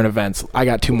to the current events. I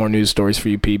got 2 more news stories for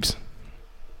you peeps.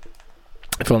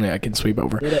 If only I can sweep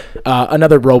over.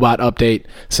 Another robot update.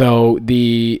 So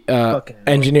the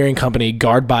engineering company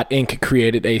GuardBot Inc.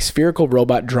 created a spherical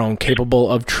robot drone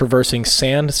capable of traversing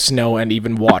sand, snow, and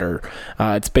even water.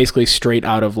 It's basically straight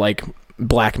out of like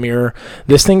Black Mirror.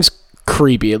 This thing's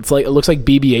creepy. It looks like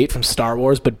BB-8 from Star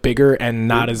Wars, but bigger and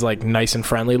not as like nice and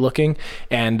friendly looking.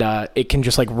 And it can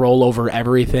just like roll over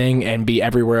everything and be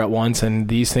everywhere at once. And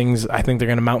these things, I think they're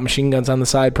gonna mount machine guns on the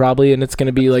side probably, and it's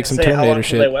gonna be like some Terminator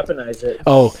shit. How long will they weaponize it?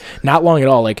 Oh, not long at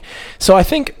all. Like, so I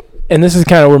think. And this is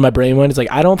kind of where my brain went. It's like,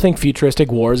 I don't think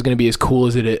futuristic war is going to be as cool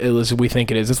as as we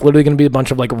think it is. It's literally going to be a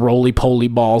bunch of like roly-poly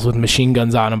balls with machine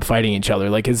guns on them fighting each other.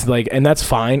 Like, it's like, and that's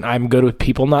fine. I'm good with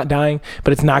people not dying,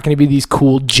 but it's not going to be these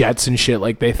cool jets and shit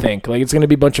like they think. Like, it's going to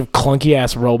be a bunch of clunky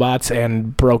ass robots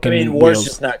and broken. I mean, war's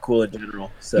just not cool in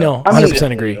general. So. No,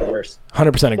 100% agree.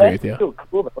 100% agree with you. Still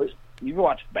cool, though. You've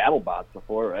watched BattleBots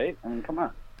before, right? I mean, come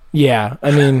on. Yeah,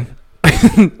 I mean,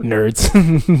 nerds.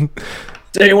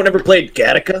 Did anyone ever played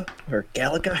Gattaca or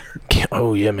Galaga?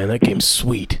 Oh yeah, man, that game's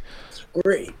sweet. It's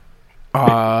great.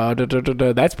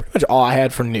 That's pretty much all I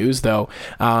had for news, though.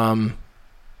 You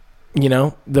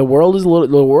know, the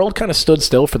world kind of stood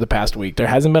still for the past week. There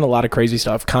hasn't been a lot of crazy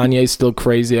stuff. Kanye's still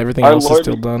crazy. Everything else is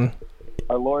still done.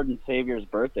 Our Lord and Savior's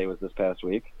birthday was this past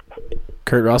week.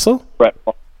 Kurt Russell? Brett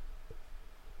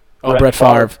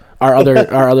Favre. Our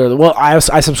other. Well, I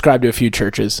subscribe to a few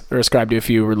churches or ascribe to a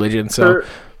few religions. So. Kurt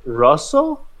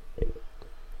Russell?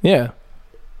 Yeah.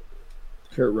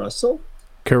 Kurt Russell?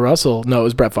 Kurt Russell. No, it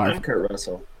was Brett Favre. I'm Kurt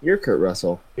Russell. You're Kurt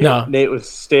Russell. No. Nate was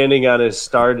standing on his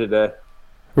star today.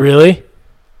 Really?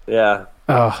 Yeah.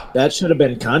 Oh. That should have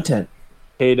been content.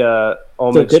 Paid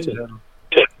homage to him.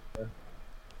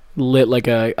 Lit like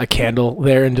a candle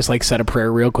there and just like said a prayer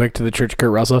real quick to the Church of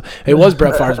Kurt Russell. It was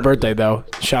Brett Favre's birthday though.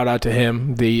 Shout out to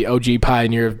him, the OG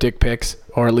pioneer of dick pics,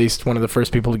 or at least one of the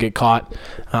first people to get caught.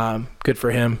 Good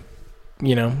for him.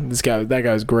 You know, that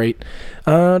guy was great.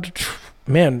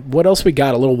 Man, what else we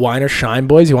got? A little wine or shine,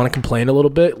 boys? You want to complain a little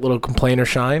bit? A little complain or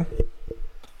shine?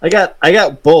 I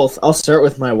got both. I'll start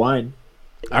with my wine.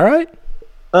 All right.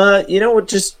 You know what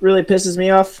just really pisses me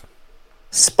off?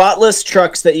 Spotless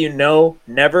trucks that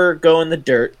never go in the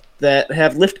dirt that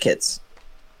have lift kits.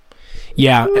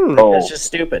 Yeah. That's just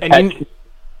stupid.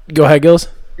 Go ahead, Gills.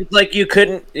 It's like you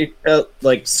couldn't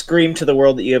like scream to the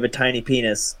world that you have a tiny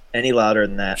penis any louder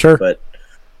than that. Sure. But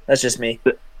that's just me.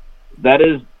 That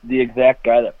is the exact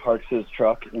guy that parks his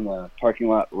truck in the parking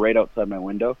lot right outside my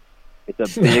window.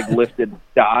 It's a big lifted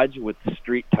Dodge with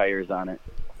street tires on it.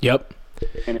 Yep.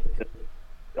 And it's just,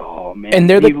 oh man! And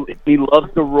he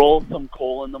loves to roll some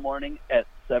coal in the morning at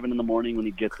 7 in the morning when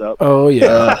he gets up. Oh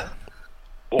yeah.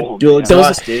 Dual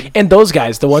exhaust, dude. And those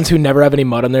guys, the ones who never have any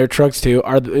mud on their trucks too,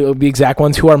 are the exact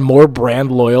ones who are more brand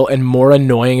loyal and more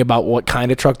annoying about what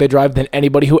kind of truck they drive than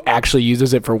anybody who actually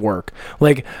uses it for work.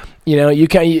 Like, you know,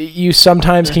 you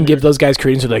sometimes can give those guys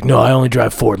credence. They're like, no, I only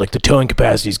drive Ford. Like, the towing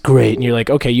capacity is great. And you're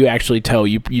like, okay, you actually tow.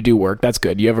 You do work. That's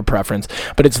good. You have a preference.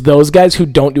 But it's those guys who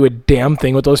don't do a damn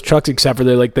thing with those trucks except for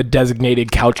they're like the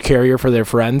designated couch carrier for their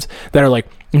friends that are like,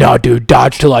 no, dude,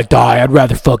 Dodge till I die. I'd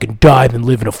rather fucking die than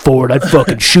live in a Ford. I'd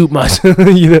fucking shoot myself.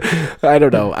 You know, I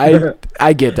don't know.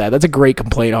 I get that. That's a great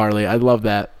complaint, Harley. I love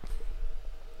that.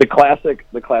 The classic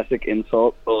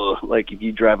insult. Like if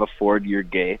you drive a Ford, you're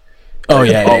gay. Oh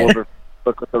yeah. All over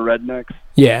look with the rednecks.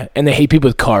 Yeah, and they hate people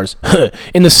with cars.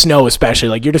 In the snow especially.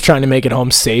 Like, you're just trying to make it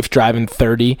home safe driving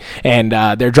 30, and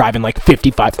they're driving like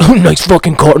 55. Nice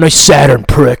fucking car. Nice Saturn,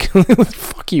 prick.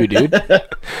 Fuck you, dude.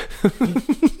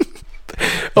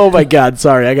 Oh my god,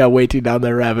 sorry. I got way too down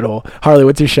that rabbit hole. Harley,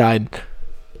 what's your shine?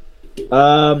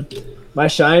 My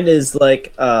shine is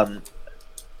like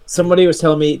somebody was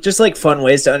telling me just like fun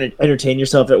ways to entertain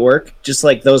yourself at work, just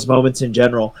like those moments in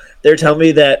general. They're telling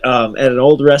me that at an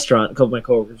old restaurant, a couple of my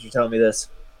coworkers were telling me this.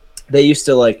 They used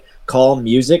to like call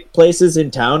music places in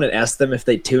town and ask them if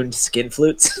they tuned skin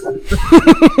flutes. I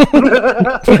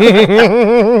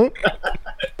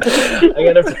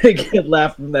got a pretty good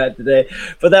laugh from that today.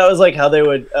 But that was like how they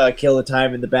would kill the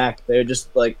time in the back. They would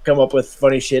just like come up with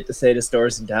funny shit to say to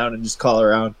stores in town and just call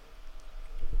around.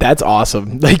 That's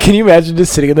awesome. Like, can you imagine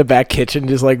just sitting in the back kitchen,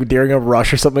 just like during a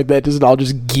rush or something like that, just all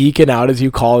just geeking out as you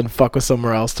call and fuck with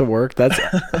somewhere else to work? That's,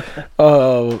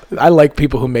 I like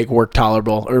people who make work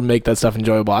tolerable or make that stuff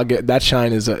enjoyable. That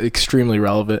shine is extremely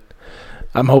relevant.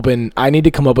 I'm hoping I need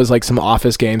to come up with like some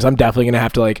office games. I'm definitely gonna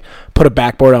have to like put a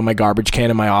backboard on my garbage can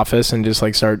in my office and just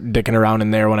like start dicking around in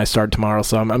there when I start tomorrow.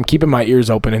 So I'm keeping my ears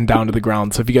open and down to the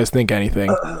ground. So if you guys think anything,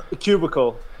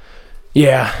 cubicle.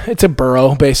 Yeah, it's a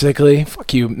burrow basically.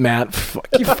 Fuck you, Matt.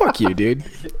 Fuck you, dude.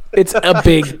 It's a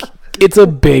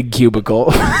big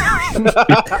cubicle.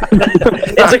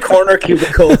 It's a corner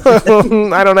cubicle.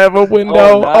 I don't have a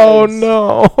window. Oh,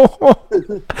 no.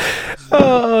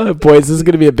 Boys, this is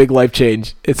going to be a big life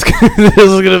change. This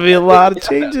is going to be a lot of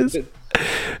changes.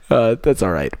 That's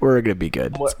all right. We're going to be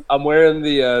good. I'm wearing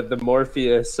the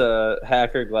Morpheus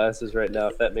hacker glasses right now,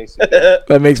 if that makes you feel.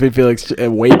 That makes me feel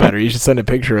way better. You should send a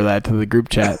picture of that to the group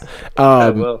chat. I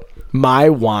will. My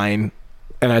wine,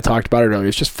 and I talked about it earlier,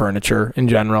 it's just furniture in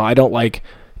general. I don't like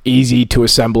easy to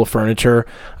assemble furniture.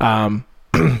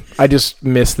 I just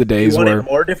miss the days You want where it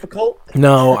more difficult?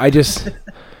 No, I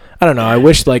don't know. I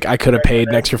wish like I could have paid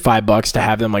an extra $5 to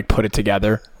have them like put it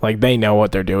together. Like they know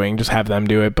what they're doing. Just have them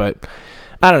do it. But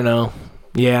I don't know.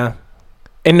 Yeah.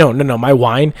 And no. My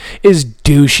wine is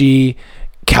douchey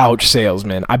couch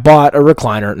salesman. I bought a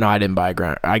recliner. No, I didn't buy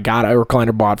I got a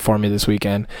recliner bought for me this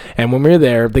weekend. And when we were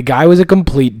there, the guy was a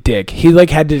complete dick. He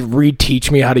like had to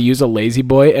reteach me how to use a lazy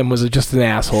boy and was just an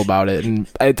asshole about it. And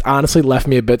it honestly left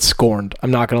me a bit scorned.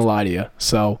 I'm not gonna lie to you.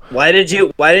 So why didn't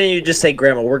you just say,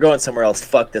 Grandma, we're going somewhere else?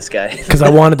 Fuck this guy. Because I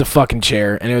wanted the fucking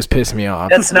chair and it was pissing me off.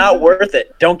 That's not worth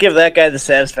it. Don't give that guy the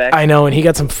satisfaction. I know, and he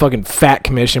got some fucking fat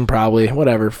commission probably.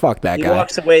 Whatever. Fuck that He guy.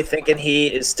 walks away thinking he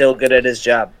is still good at his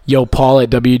job. Yo, Paul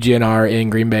at WGNR in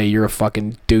Green Bay, you're a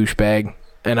fucking douchebag.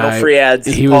 And No free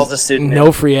ads. Paul's a student.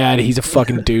 No free ad. He's a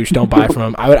fucking douche. Don't buy from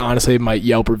him. I would honestly my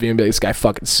Yelp review and be like, this guy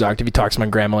fucking sucked. If he talks to my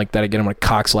grandma like that again, I'm gonna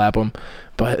cock slap him.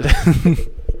 But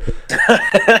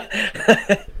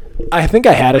I think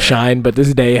I had a shine, but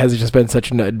this day has just been such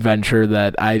an adventure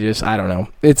that I don't know.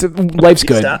 Life's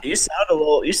good. You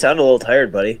sound a little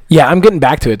tired, buddy. Yeah, I'm getting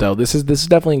back to it though. This is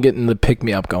definitely getting the pick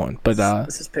me up going. But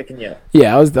this is picking you up.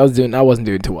 Yeah, I wasn't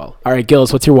doing too well. All right,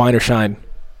 Gillis, what's your wine or shine?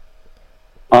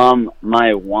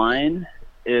 My wine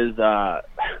is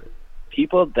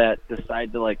people that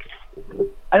decide to like,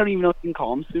 I don't even know if you can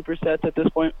call them supersets at this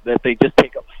point, that they just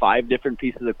take up 5 different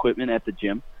pieces of equipment at the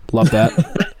gym. Love that.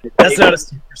 That's not a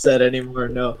superset anymore,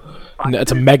 no.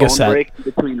 It's a mega Phone set. break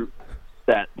between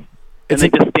sets. And they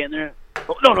just stand there.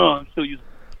 Oh, no, I'm still using.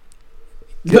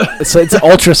 It's an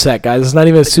ultra set, guys. It's not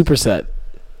even a superset.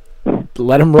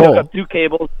 Let him roll. I took up 2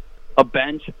 cables, a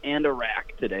bench, and a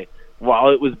rack today.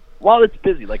 While it's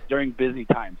busy, like during busy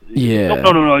times. Yeah.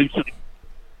 No. It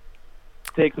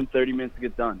takes him 30 minutes to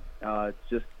get done. It's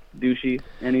just douchey,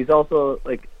 and he's also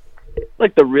like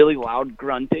the really loud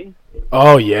grunting.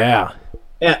 Oh yeah.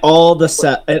 Yeah, all the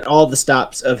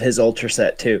stops of his ultra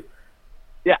set too.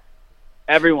 Yeah,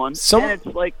 everyone. And it's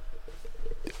like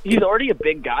he's already a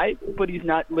big guy, but he's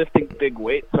not lifting big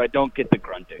weight, so I don't get the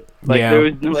grunting. Like Yeah. there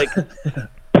was no, like.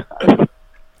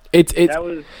 That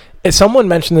was. Someone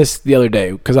mentioned this the other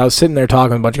day because I was sitting there talking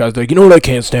to a bunch of guys. They're like, you know what I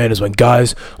can't stand is when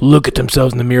guys look at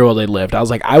themselves in the mirror while they lift. I was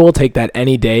like, I will take that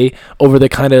any day over the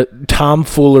kind of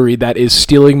tomfoolery that is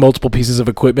stealing multiple pieces of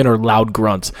equipment or loud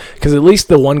grunts. Because at least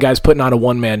the one guy's putting on a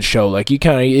one-man show. Like you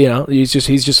kind of,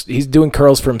 he's doing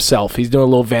curls for himself. He's doing a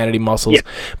little vanity muscles. Yeah.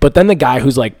 But then the guy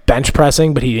who's like bench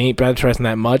pressing, but he ain't bench pressing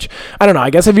that much. I don't know.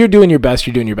 I guess if you're doing your best,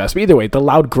 you're doing your best. But either way, the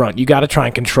loud grunt, you got to try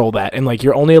and control that. And like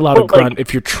you're only allowed to grunt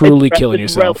if you're truly killing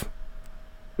yourself.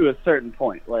 To a certain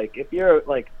point, like if you're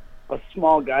like a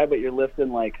small guy but you're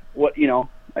lifting like what I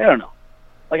don't know,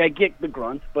 like I get the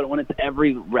grunts, but when it's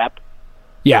every rep,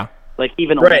 yeah, like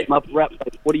even a right. up rep,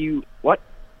 like what?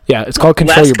 Yeah, it's called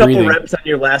control your breathing. Last couple reps on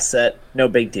your last set, no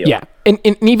big deal. Yeah, and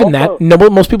even also,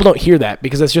 most people don't hear that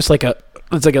because it's just like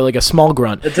it's like a small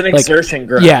grunt. It's an exertion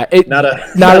grunt. Yeah,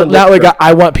 not like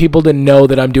I want people to know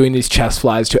that I'm doing these chest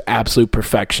flies to absolute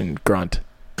perfection grunt.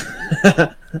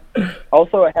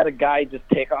 Also, I had a guy just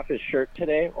take off his shirt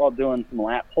today while doing some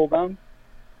lat pull downs.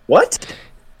 What?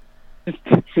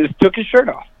 Just took his shirt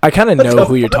off. I kind of know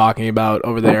who you're talking about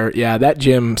over there. Yeah, that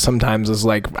gym sometimes is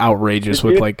like outrageous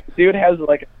with like. Dude has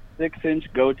like a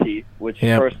 6-inch goatee, which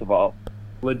first of all,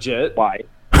 legit. Why?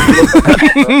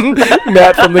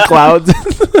 Matt from the clouds.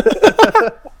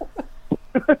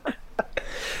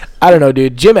 I don't know,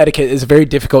 dude. Gym etiquette is a very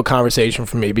difficult conversation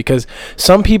for me because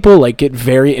some people like get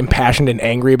very impassioned and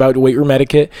angry about weight room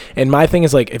etiquette, and my thing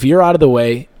is like, if you're out of the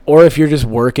way or if you're just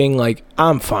working, like,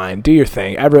 I'm fine. Do your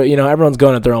thing. Everyone's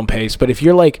going at their own pace. But if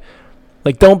you're like,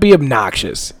 don't be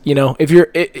obnoxious. If you're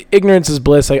ignorance is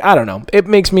bliss. Like, I don't know. It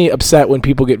makes me upset when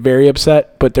people get very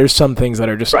upset. But there's some things that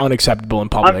are just unacceptable in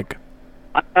public.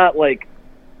 I'm not like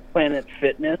Planet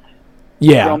Fitness,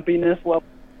 grumpiness level.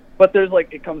 But there's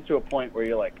like, it comes to a point where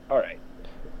you're like, all right,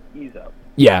 ease up.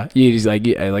 Yeah, you just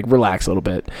like relax a little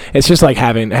bit. It's just like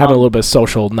having a little bit of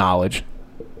social knowledge.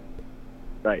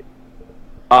 Right.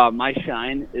 My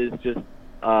shine is just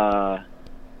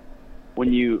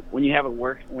when you have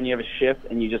a shift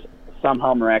and you just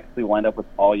somehow miraculously wind up with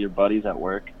all your buddies at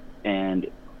work, and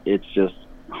it's just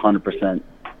 100%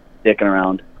 dicking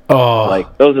around. Oh,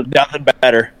 like those are nothing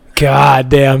better. God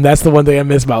damn, that's the one thing I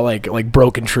miss about like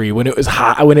Broken Tree, when it was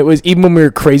hot, when we were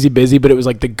crazy busy, but it was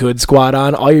like the good squad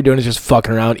on. All you're doing is just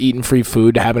fucking around, eating free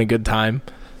food, having a good time.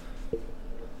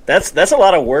 That's a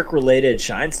lot of work related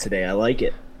shines today. I like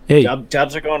it. Hey,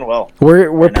 jobs are going well.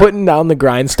 We're putting down the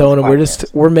grindstone, and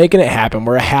we're making it happen.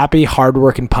 We're a happy,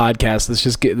 hardworking podcast.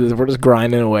 We're just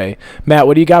grinding away. Matt,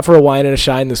 what do you got for a wine and a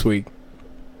shine this week?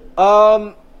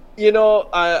 I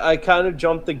kind of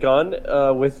jumped the gun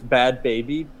with Bad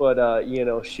Baby, but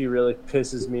she really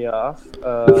pisses me off.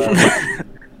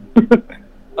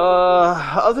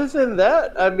 Other than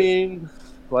that, I mean,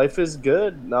 life is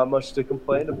good. Not much to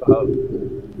complain about.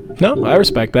 No, I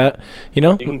respect that.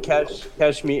 You can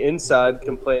catch me inside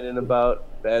complaining about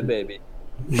Bad Baby.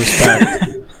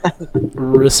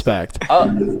 Respect.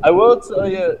 I will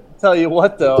tell you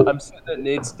what though. I'm sitting at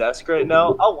Nate's desk right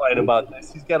now. I'll whine about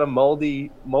this. He's got a moldy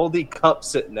cup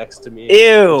sitting next to me.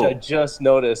 Ew. Which I just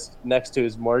noticed next to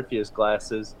his Morpheus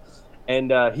glasses,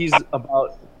 and he's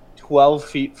about 12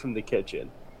 feet from the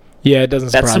kitchen. Yeah, it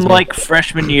doesn't surprise me. That's some like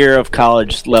freshman year of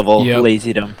college level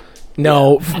lazydom.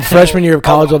 No, freshman year of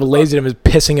college level lazydom is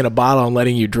pissing in a bottle and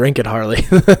letting you drink it, Harley.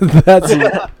 That's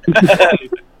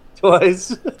twice.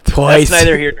 That's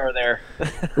neither here nor there.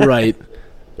 Right.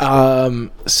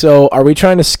 So are we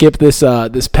trying to skip this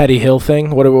Petty Hill thing?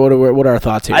 What are our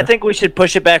thoughts here? I think we should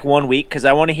push it back 1 week because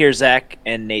I want to hear Zach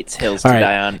and Nate's hills to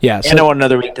die on. Yeah, and I want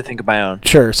another week to think of my own.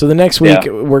 Sure. So the next week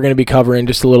we're going to be covering,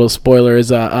 just a little spoiler,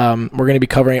 is we're going to be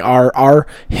covering our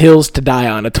hills to die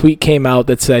on. A tweet came out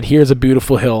that said, "Here's a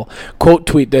beautiful hill. Quote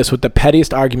tweet this with the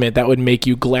pettiest argument that would make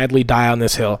you gladly die on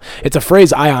this hill." It's a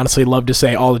phrase I honestly love to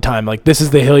say all the time. Like, this is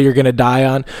the hill you're going to die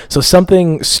on. So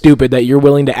something stupid that you're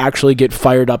willing to actually get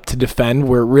fired up to defend,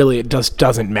 where really it just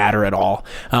doesn't matter at all.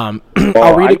 I'll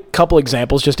read a couple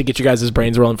examples just to get you guys'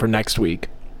 brains rolling for next week.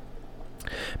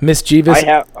 Miss Jeeves.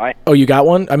 Oh, you got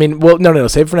one? I mean, well, no.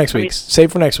 Save it for next week.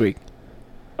 Save for next week.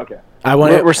 Okay.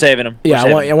 We're saving them. Yeah,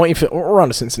 I want you. We're on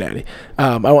to Cincinnati.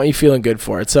 I want you feeling good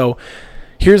for it. So,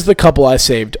 here's the couple I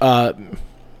saved.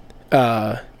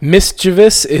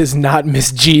 Mischievous is not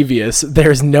mischievous.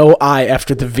 There's no I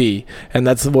after the V, and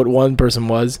that's what one person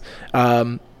was.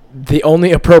 The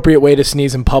only appropriate way to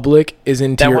sneeze in public is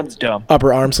into your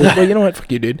upper arm sleeve. Well, you know what? Fuck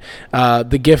you, dude.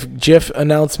 The GIF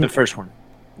announcement. The first one.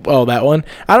 Oh, that one.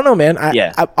 I don't know, man.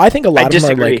 I think a lot of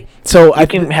them are like. So I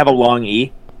can have a long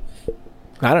E.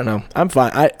 I don't know. I'm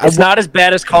fine. It's not as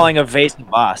bad as calling a vase a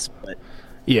boss, but.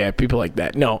 Yeah, people like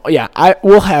that. No, yeah,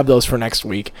 we'll have those for next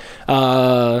week.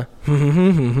 Time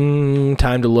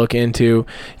to look into.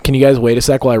 Can you guys wait a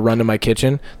sec while I run to my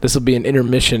kitchen? This will be an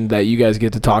intermission that you guys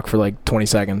get to talk for like 20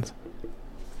 seconds.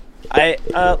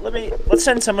 Let's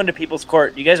send someone to People's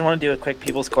Court. You guys want to do a quick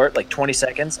People's Court, like 20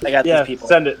 seconds? I got these people.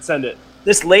 Send it.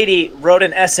 This lady wrote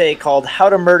an essay called "How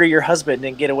to Murder Your Husband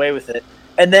and Get Away with It,"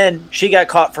 and then she got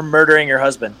caught for murdering her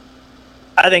husband.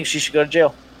 I think she should go to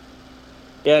jail.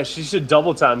 Yeah, she should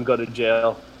double time go to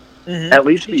jail. Mm-hmm. At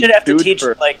least she should have to teach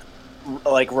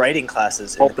like writing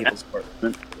classes in the People's Court.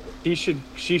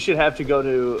 She should have to go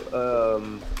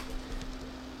to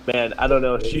man, I don't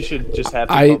know. She should just have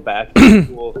to go back to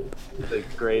school. The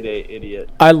grade A idiot.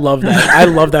 I love that. I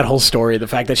love that whole story. The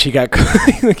fact that she got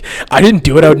like, I didn't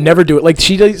do it. I would never do it. Like,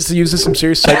 she uses some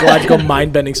serious psychological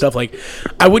mind bending stuff. Like,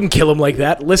 I wouldn't kill him like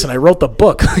that. Listen, I wrote the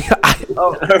book.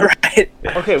 Right.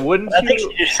 Okay, I think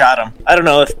she just shot him. I don't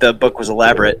know if the book was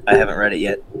elaborate. I haven't read it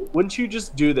yet. Wouldn't you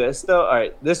just do this though? All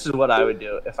right, this is what I would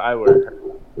do if I were her.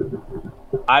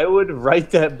 I would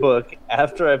write that book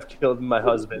after I've killed my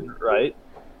husband, right?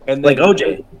 And then, like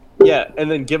OJ. Yeah, and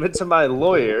then give it to my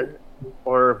lawyer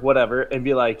or whatever and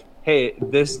be like, hey,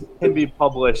 this can be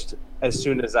published as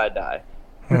soon as I die.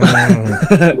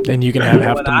 And you can have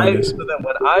half the money. So then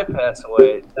when I pass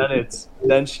away,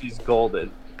 then she's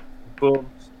golden. Boom.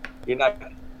 You're not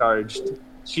charged.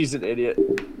 She's an idiot.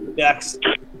 Next.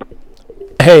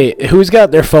 Hey, who's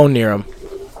got their phone near them?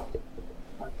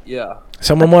 Yeah.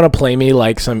 Someone want to play me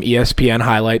like some ESPN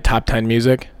highlight top 10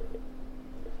 music?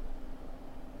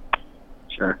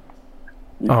 Sure.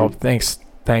 Oh, thanks.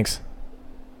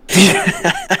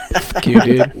 Fuck you,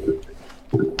 dude.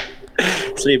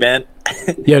 Sweet, man.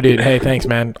 Yo, dude. Hey, thanks,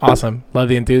 man. Awesome. Love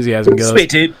the enthusiasm. Goes. Sweet,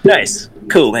 dude. Nice.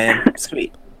 Cool, man.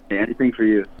 Sweet. Hey, anything for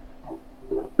you.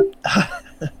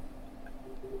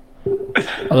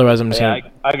 Otherwise, I'm just Hey,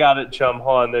 I got it, chum.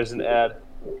 Hold on. There's an ad.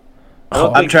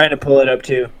 I'm trying to pull it up,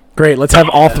 too. Great. Let's have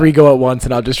all three go at once,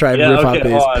 and I'll just try and rip out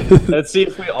these. Hold on. Let's see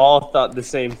if we all thought the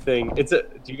same thing. Do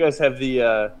you guys have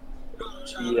the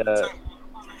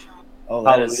Oh,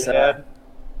 that is sad.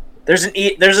 There's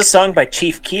a song by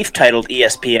Chief Keef titled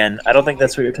ESPN. I don't think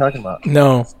that's what you're talking about.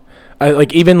 No.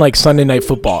 Even like Sunday Night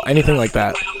Football. Anything like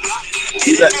that.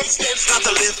 Does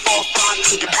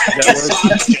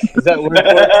that work?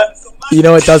 You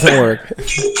know, it doesn't work.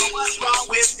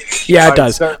 Yeah, it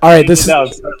does. All right, this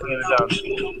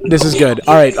is good.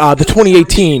 All right, the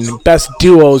 2018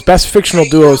 Best Fictional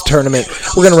Duos Tournament.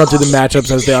 We're going to run through the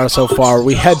matchups as they are so far.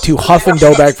 We head to Huff and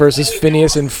Doback versus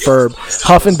Phineas and Ferb.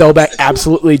 Huff and Doback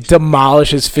absolutely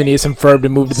demolishes Phineas and Ferb to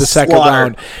move to the second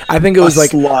round. I think it was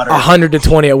like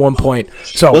 100-20 at one point.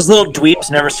 So those little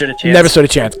dweeps never stood a chance. Never stood a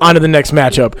chance. On to the next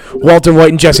matchup. Walter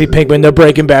White and Jesse Pinkman, the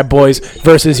Breaking Bad boys,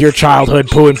 versus your childhood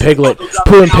Pooh and Piglet.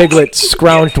 Pooh and Piglet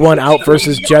scrounged one out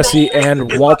versus Jesse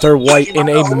and Walter White in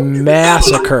a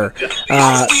massacre.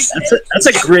 That's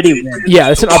a gritty win. Yeah,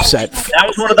 that's an upset. That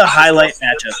was one of the highlight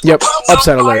matchups. Yep,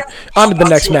 upset alert. On to the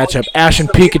next matchup. Ash and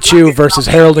Pikachu versus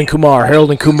Harold and Kumar. Harold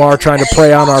and Kumar trying to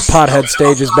play on our pothead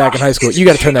stages back in high school. You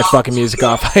got to turn that fucking music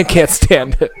off. I can't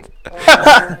stand it.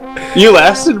 You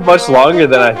lasted much longer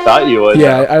than I thought you would.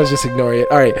 Yeah, I was just ignoring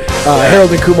it. All right,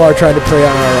 Harold and Kumar trying to play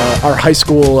on our high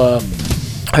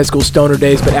school stoner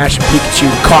days, but Ash and Pikachu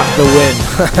caught the win.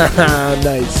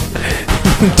 Nice.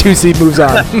 2 seed moves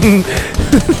on.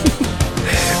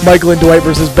 Michael and Dwight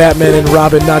versus Batman and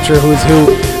Robin. Not sure who's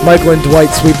who. Michael and Dwight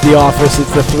sweep the office.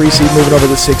 It's the 3 seed moving over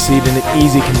the 6 seed in an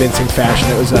easy, convincing fashion.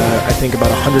 It was, I think,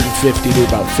 about 150 to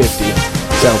about 50.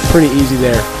 So pretty easy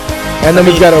there. And then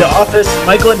we've got The Office.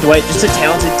 Michael and Dwight, just a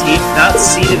talented team, not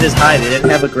seeded as high. They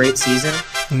didn't have a great season.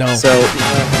 No. So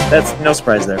that's no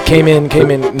surprise there. Came in in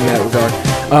that regard.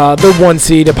 The 1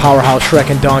 seed, a powerhouse, Shrek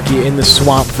and Donkey in the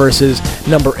swamp versus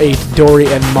number 8, Dory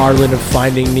and Marlin of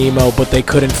Finding Nemo, but they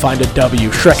couldn't find a W.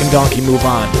 Shrek and Donkey move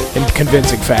on in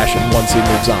convincing fashion. 1 seed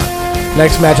moves on.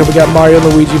 Next matchup, we got Mario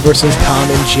and Luigi versus Tom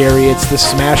and Jerry. It's the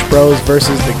Smash Bros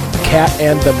versus the Cat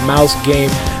and the Mouse game.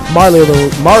 Mario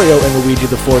and Luigi,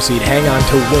 the 4 seed, hang on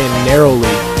to win narrowly.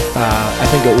 I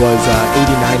think it was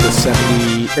 89 to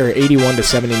 70 or 81 to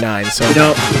 79. So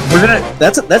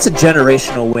that's a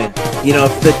generational win. You know,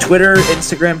 if the Twitter,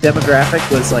 Instagram demographic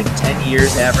was like 10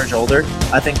 years average older,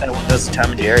 I think that one goes to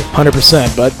Tom and Jerry.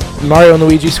 100%. But Mario and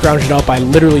Luigi scrounged it out by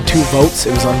literally 2 votes.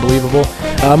 It was unbelievable.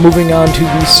 Moving on to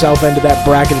the south end of that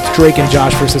bracket, it's Drake and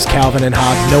Josh versus Calvin and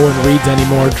Hobbs. No one reads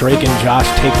anymore. Drake and Josh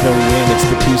take the win. It's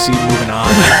the 2 seed moving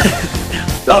on.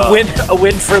 A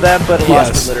win for them, but a loss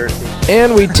for literacy.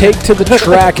 And we take to the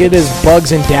track. It is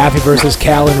Bugs and Daffy versus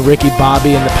Cal and Ricky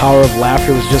Bobby, and the power of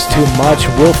laughter was just too much.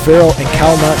 Will Ferrell and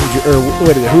Cal Naughton,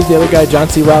 who's the other guy? John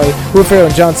C. Reilly. Will Ferrell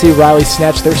and John C. Reilly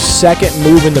snatched their second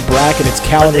move in the bracket. It's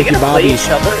Cal and Ricky Bobby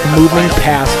moving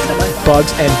past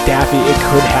Bugs and Daffy. It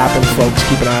could happen, folks.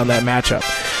 Keep an eye on that matchup.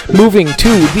 Moving to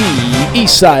the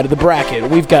east side of the bracket,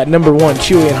 we've got number 1,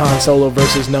 Chewie and Han Solo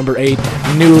versus number 8,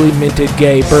 newly minted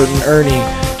gay Bert and Ernie.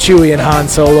 Chewie and Han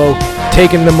Solo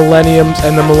taking the Millenniums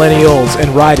and the Millennials and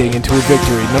riding into a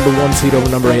victory. Number 1 seed over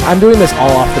number 8. I'm doing this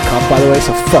all off the cuff, by the way,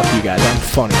 so fuck you guys. I'm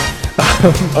funny.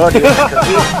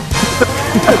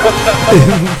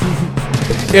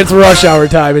 It's rush hour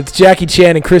time. It's Jackie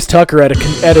Chan and Chris Tucker at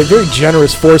a very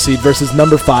generous 4 seed versus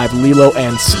number 5, Lilo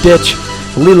and Stitch.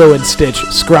 Lilo and Stitch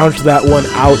scrounged that one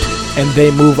out, and they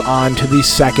move on to the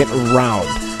second round.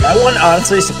 That one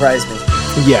honestly surprised me.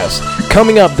 Yes.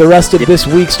 Coming up, the rest of this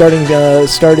week, starting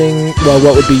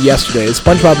what would be yesterday, is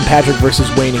SpongeBob and Patrick versus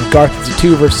Wayne and Garth. It's a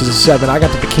 2 versus a 7. I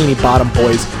got the Bikini Bottom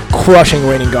boys crushing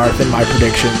Wayne and Garth in my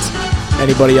predictions.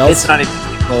 Anybody else? It's not even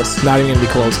close. Not even going to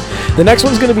be close. The next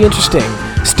one's going to be interesting.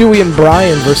 Stewie and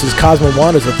Brian versus Cosmo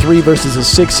Wanda's a 3 versus a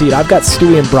 6 seed. I've got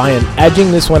Stewie and Brian edging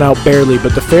this one out barely,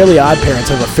 but the Fairly Odd Parents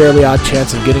have a fairly odd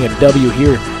chance of getting a W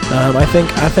here. I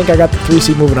think I got the 3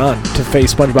 seed moving on to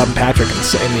face SpongeBob and Patrick in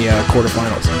the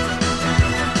quarterfinals.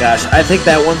 Gosh, I think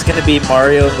that one's going to be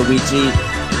Mario and Luigi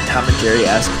Tom and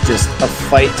Jerry-esque, just a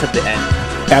fight to the end.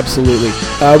 Absolutely.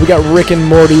 We got Rick and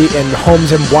Morty and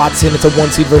Holmes and Watson. It's a 1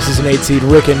 seed versus an 8 seed.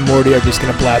 Rick and Morty are just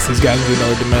going to blast these guys into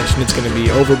another dimension. It's going to be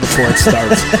over before it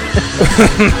starts.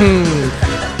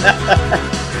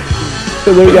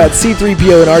 So then we got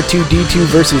C-3PO and R2-D2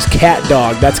 versus Cat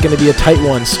Dog. That's going to be a tight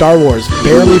one. Star Wars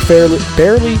barely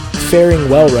faring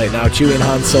well right now. Chewie and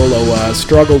Han Solo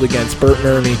struggled against Bert and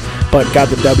Ernie, but got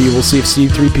the W. We'll see if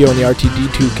C-3PO and the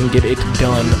R2-D2 can get it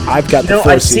done. I've got the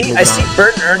 4 seed. I see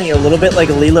Bert and Ernie a little bit like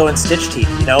a Lilo and Stitch team.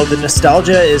 You know, the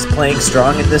nostalgia is playing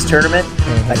strong in this tournament.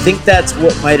 I think that's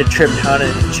what might have tripped Han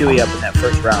and Chewie up in that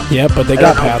first round. Yeah, but they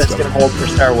got past them. That's going to hold for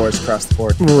Star Wars across the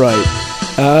board. Right.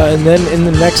 And then in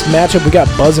the next matchup, we got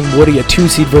Buzz and Woody, a 2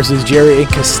 seed versus Jerry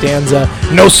and Costanza.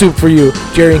 No soup for you.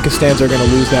 Jerry and Costanza are going to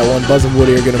lose that one. Buzz and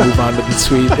Woody are going to move on to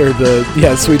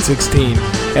the Sweet 16.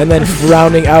 And then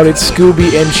rounding out, it's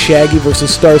Scooby and Shaggy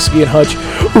versus Starsky and Hutch.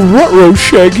 Ruh-roh,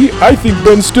 Shaggy. I think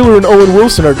Ben Stiller and Owen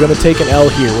Wilson are going to take an L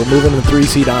here. We're moving the 3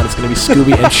 seed on. It's going to be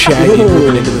Scooby and Shaggy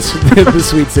moving into the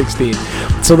Sweet 16.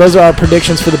 So those are our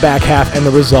predictions for the back half and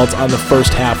the results on the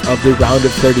first half of the round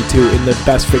of 32 in the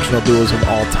best fictional duos of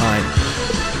all time.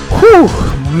 Whew,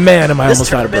 man, am I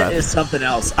almost out of breath. This tournament is something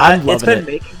else. It's been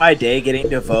making my day getting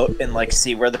to vote and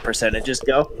see where the percentages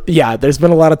go. Yeah, there's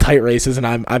been a lot of tight races, and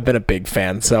I've been a big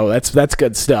fan, so that's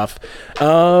good stuff.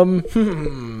 Wow,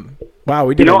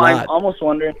 we did a lot. I'm almost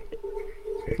wondering.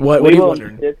 What are you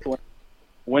wondering?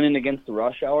 Winning against the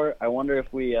Rush Hour, I wonder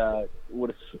if we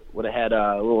would have had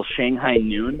a little Shanghai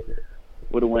Noon.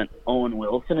 Would have went Owen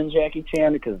Wilson and Jackie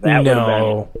Chan, because that would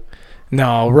have been.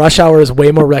 No, Rush Hour is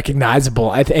way more recognizable.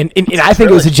 I think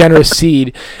it was a generous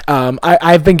seed.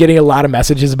 I've been getting a lot of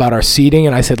messages about our seeding,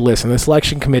 and I said, listen, the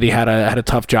selection committee had a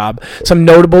tough job. Some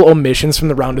notable omissions from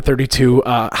the round of 32,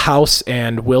 House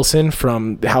and Wilson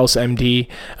from House MD.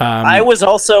 I was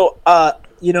also, a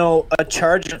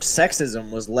charge of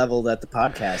sexism was leveled at the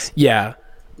podcast. Yeah.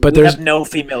 But we have no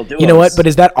female duos. You know what? But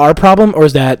is that our problem, or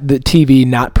is that the TV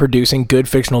not producing good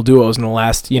fictional duos in the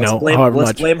last, however much?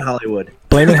 Let's blame Hollywood.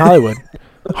 Blaming Hollywood.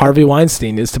 Harvey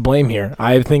Weinstein is to blame here.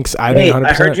 I think 100%.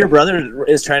 I heard your brother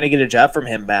is trying to get a job from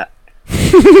him, Matt.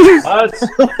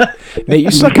 Nate,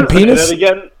 you suck a penis? Say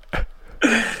that again?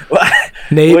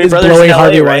 Nate is blowing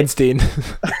Harvey Weinstein.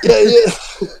 Yeah.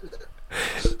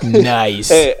 Nice.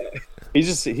 Hey,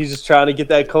 he's just trying to get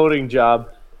that coding job.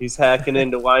 He's hacking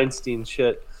into Weinstein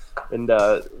shit and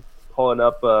pulling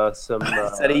up some.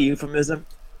 Is that a euphemism?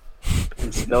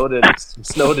 Some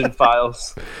Snowden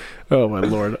files. Oh my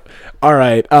lord! All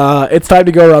right, it's time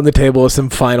to go around the table with some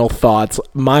final thoughts.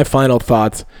 My final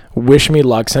thoughts. Wish me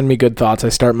luck. Send me good thoughts. I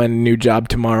start my new job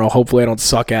tomorrow. Hopefully, I don't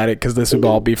suck at it, because this would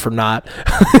all be for naught.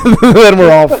 Then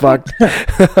we're all fucked.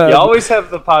 You always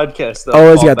have the podcast, though.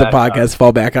 Always got the podcast to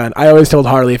fall back on. I always told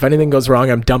Harley, if anything goes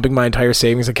wrong, I'm dumping my entire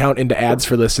savings account into ads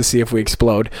for this to see if we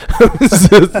explode.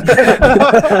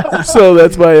 So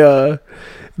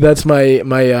that's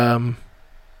my.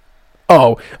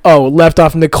 Oh, left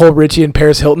off Nicole Richie and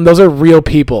Paris Hilton. Those are real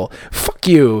people. Fuck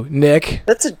you, Nick.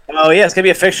 It's gonna be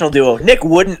a fictional duo. Nick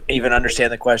wouldn't even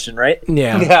understand the question, right?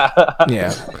 Yeah.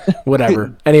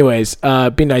 Whatever. Anyways,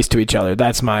 be nice to each other.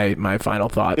 That's my final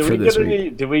thought for this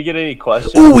week. Did we get any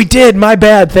questions? Oh, we did. My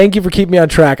bad. Thank you for keeping me on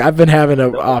track. I've been having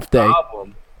an off day.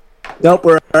 Problem. Nope,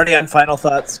 we're already on final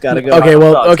thoughts. Gotta go. Okay,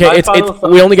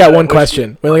 we only got one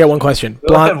question. We only got one question.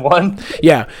 We only have one?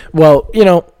 Yeah. Well,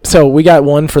 so we got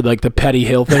one for the Petty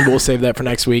Hill thing, but we'll save that for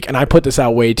next week. And I put this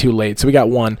out way too late, so we got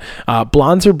one.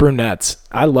 Blondes or brunettes?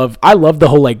 I love the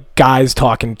whole guys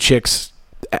talking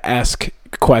chicks-esque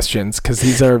questions, because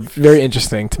these are very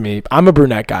interesting to me. I'm a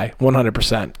brunette guy,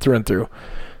 100% through and through.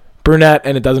 Brunette,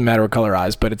 and it doesn't matter what color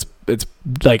eyes, but it's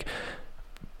like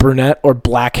brunette or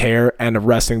black hair and a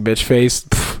resting bitch face.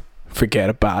 Forget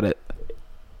about it.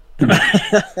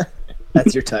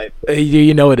 That's your type.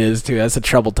 You know it is too. That's a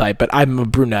trouble type. But I'm a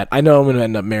brunette. I know I'm gonna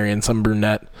end up marrying some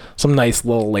brunette, some nice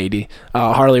little lady.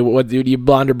 Harley, what do you,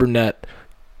 blonde or brunette?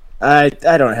 I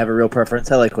don't have a real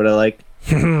preference. I like what I like.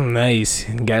 Nice.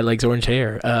 Guy likes orange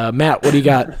hair. Matt, what do you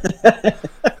got?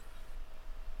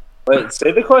 Wait,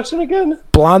 say the question again.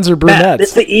 Blondes or brunettes? Matt,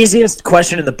 it's the easiest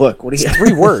question in the book. What do you?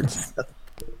 3 words.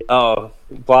 Oh,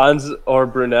 blondes or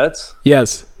brunettes?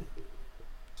 Yes.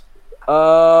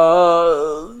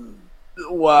 Wow.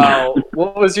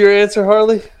 What was your answer,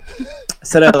 Harley? I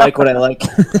said I like what I like.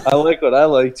 I like what I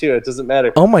like too. It doesn't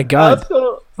matter. Oh my god.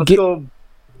 Let's go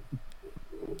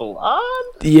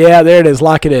blonde? Yeah, there it is.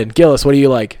 Lock it in. Gillis, what do you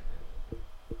like?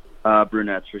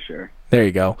 Brunettes for sure. There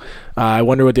you go. I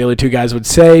wonder what the other two guys would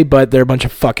say, but they're a bunch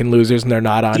of fucking losers and they're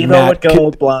not on. Devo Matt, would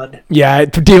go blonde. Yeah,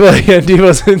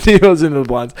 Devo's into the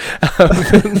blondes.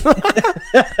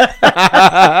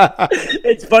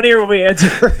 It's funnier when we answer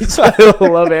for each I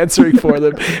love answering for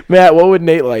them. Matt, what would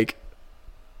Nate like?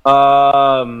 He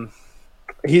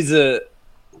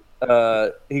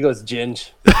goes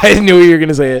Ginge. I knew you were going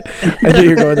to say it. I knew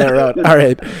you were going that route. All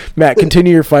right. Matt,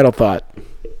 continue your final thought.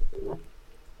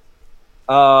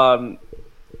 I'm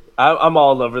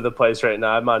all over the place right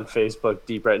now. I'm on Facebook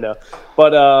deep right now.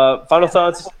 But final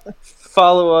thoughts,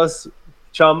 follow us.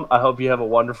 Chum, I hope you have a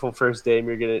wonderful first day.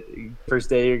 You're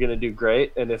gonna do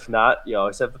great. And if not, you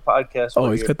always have the podcast.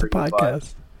 Always got the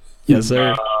podcast. Yes,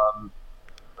 sir.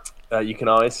 You can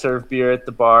always serve beer at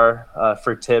the bar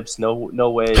for tips. No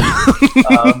wage.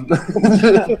 And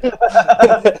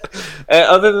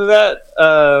other than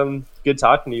that, good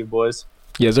talking to you, boys.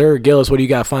 Yes, sir. Gillis, what do you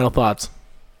got? Final thoughts?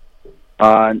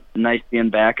 Nice being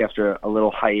back after a little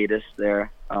hiatus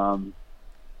there.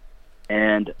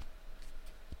 And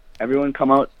everyone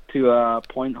come out to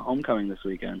Point Homecoming this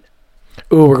weekend.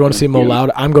 Ooh, we're going to see Mo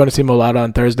Loud. I'm going to see Mo Loud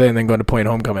on Thursday and then going to Point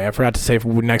Homecoming. I forgot to say for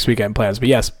next weekend plans. But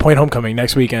yes, Point Homecoming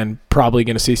next weekend. Probably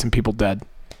going to see some people dead.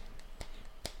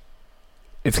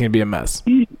 It's going to be a mess.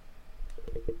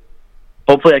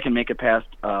 Hopefully I can make it past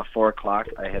 4 o'clock.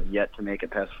 I have yet to make it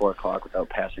past 4 o'clock without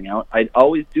passing out. I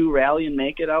always do rally and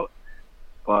make it out,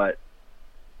 but...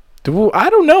 I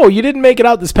don't know. You didn't make it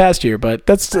out this past year, but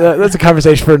that's a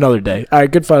conversation for another day. All right,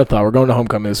 good final thought. We're going to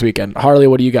Homecoming this weekend. Harley,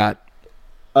 what do you got?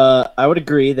 I would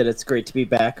agree that it's great to be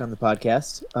back on the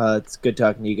podcast. It's good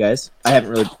talking to you guys. I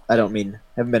haven't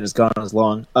been as gone as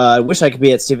long. I wish I could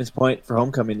be at Stevens Point for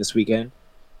Homecoming this weekend.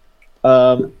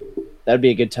 That'd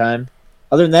be a good time.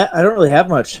 Other than that, I don't really have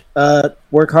much.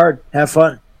 Work hard, have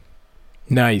fun.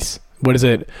 Nice. What is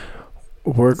it?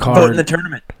 Work hard. Vote in the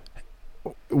tournament.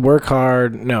 Work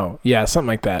hard. No. Yeah, something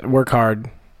like that. Work hard.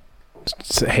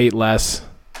 Hate less.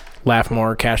 Laugh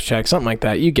more. Cash check. Something like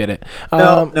that. You get it.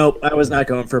 No, I was not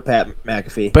going for Pat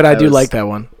McAfee. But I do like that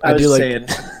one. I do was like. saying.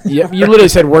 Yeah, you literally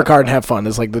said work hard and have fun.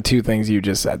 It's like the two things you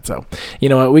just said. So you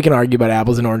know what? We can argue about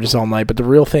apples and oranges all night, but the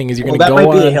real thing is you're going to go on. That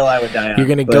might be a hill I would die on. You're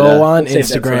going to go on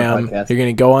Instagram. You're going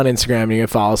to go on Instagram. And you're going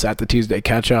to follow us at the Tuesday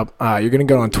Catch Up. You're going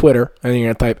to go on Twitter and you're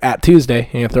going to type at Tuesday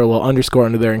and you're going to throw a little underscore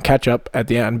under there and catch up at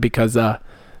the end because the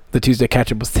Tuesday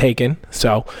Catch Up was taken.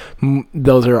 So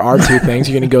those are our two things.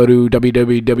 You're going to go to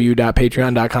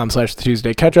www.patreon.com/the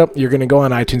Tuesday Catch Up. You're going to go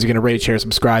on iTunes. You're going to rate, share,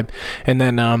 subscribe, and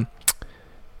then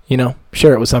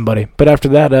share it with somebody. But after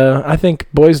that, I think,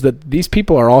 boys, that these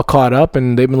people are all caught up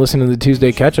and they've been listening to the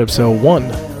Tuesday Catch Up. So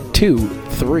 1, 2,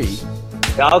 3.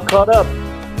 All caught up.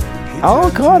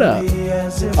 All caught up.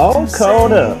 All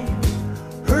caught up.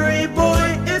 Hurry,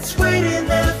 boy, it's waiting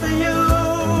there for you.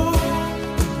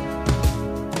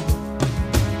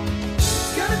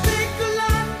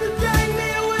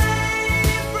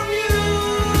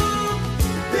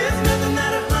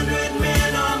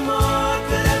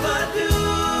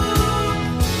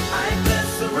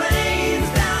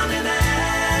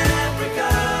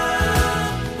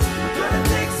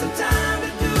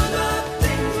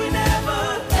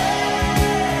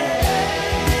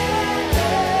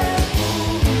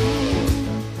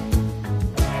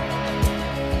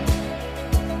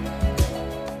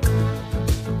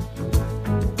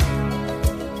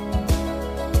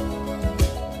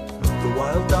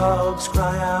 Dogs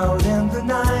cry out in the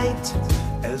night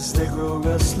as they grow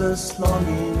restless,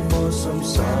 longing for some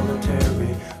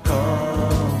solitary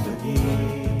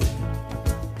company.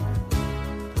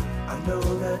 I know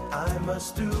that I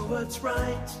must do what's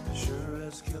right, sure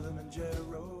as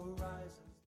Kilimanjaro.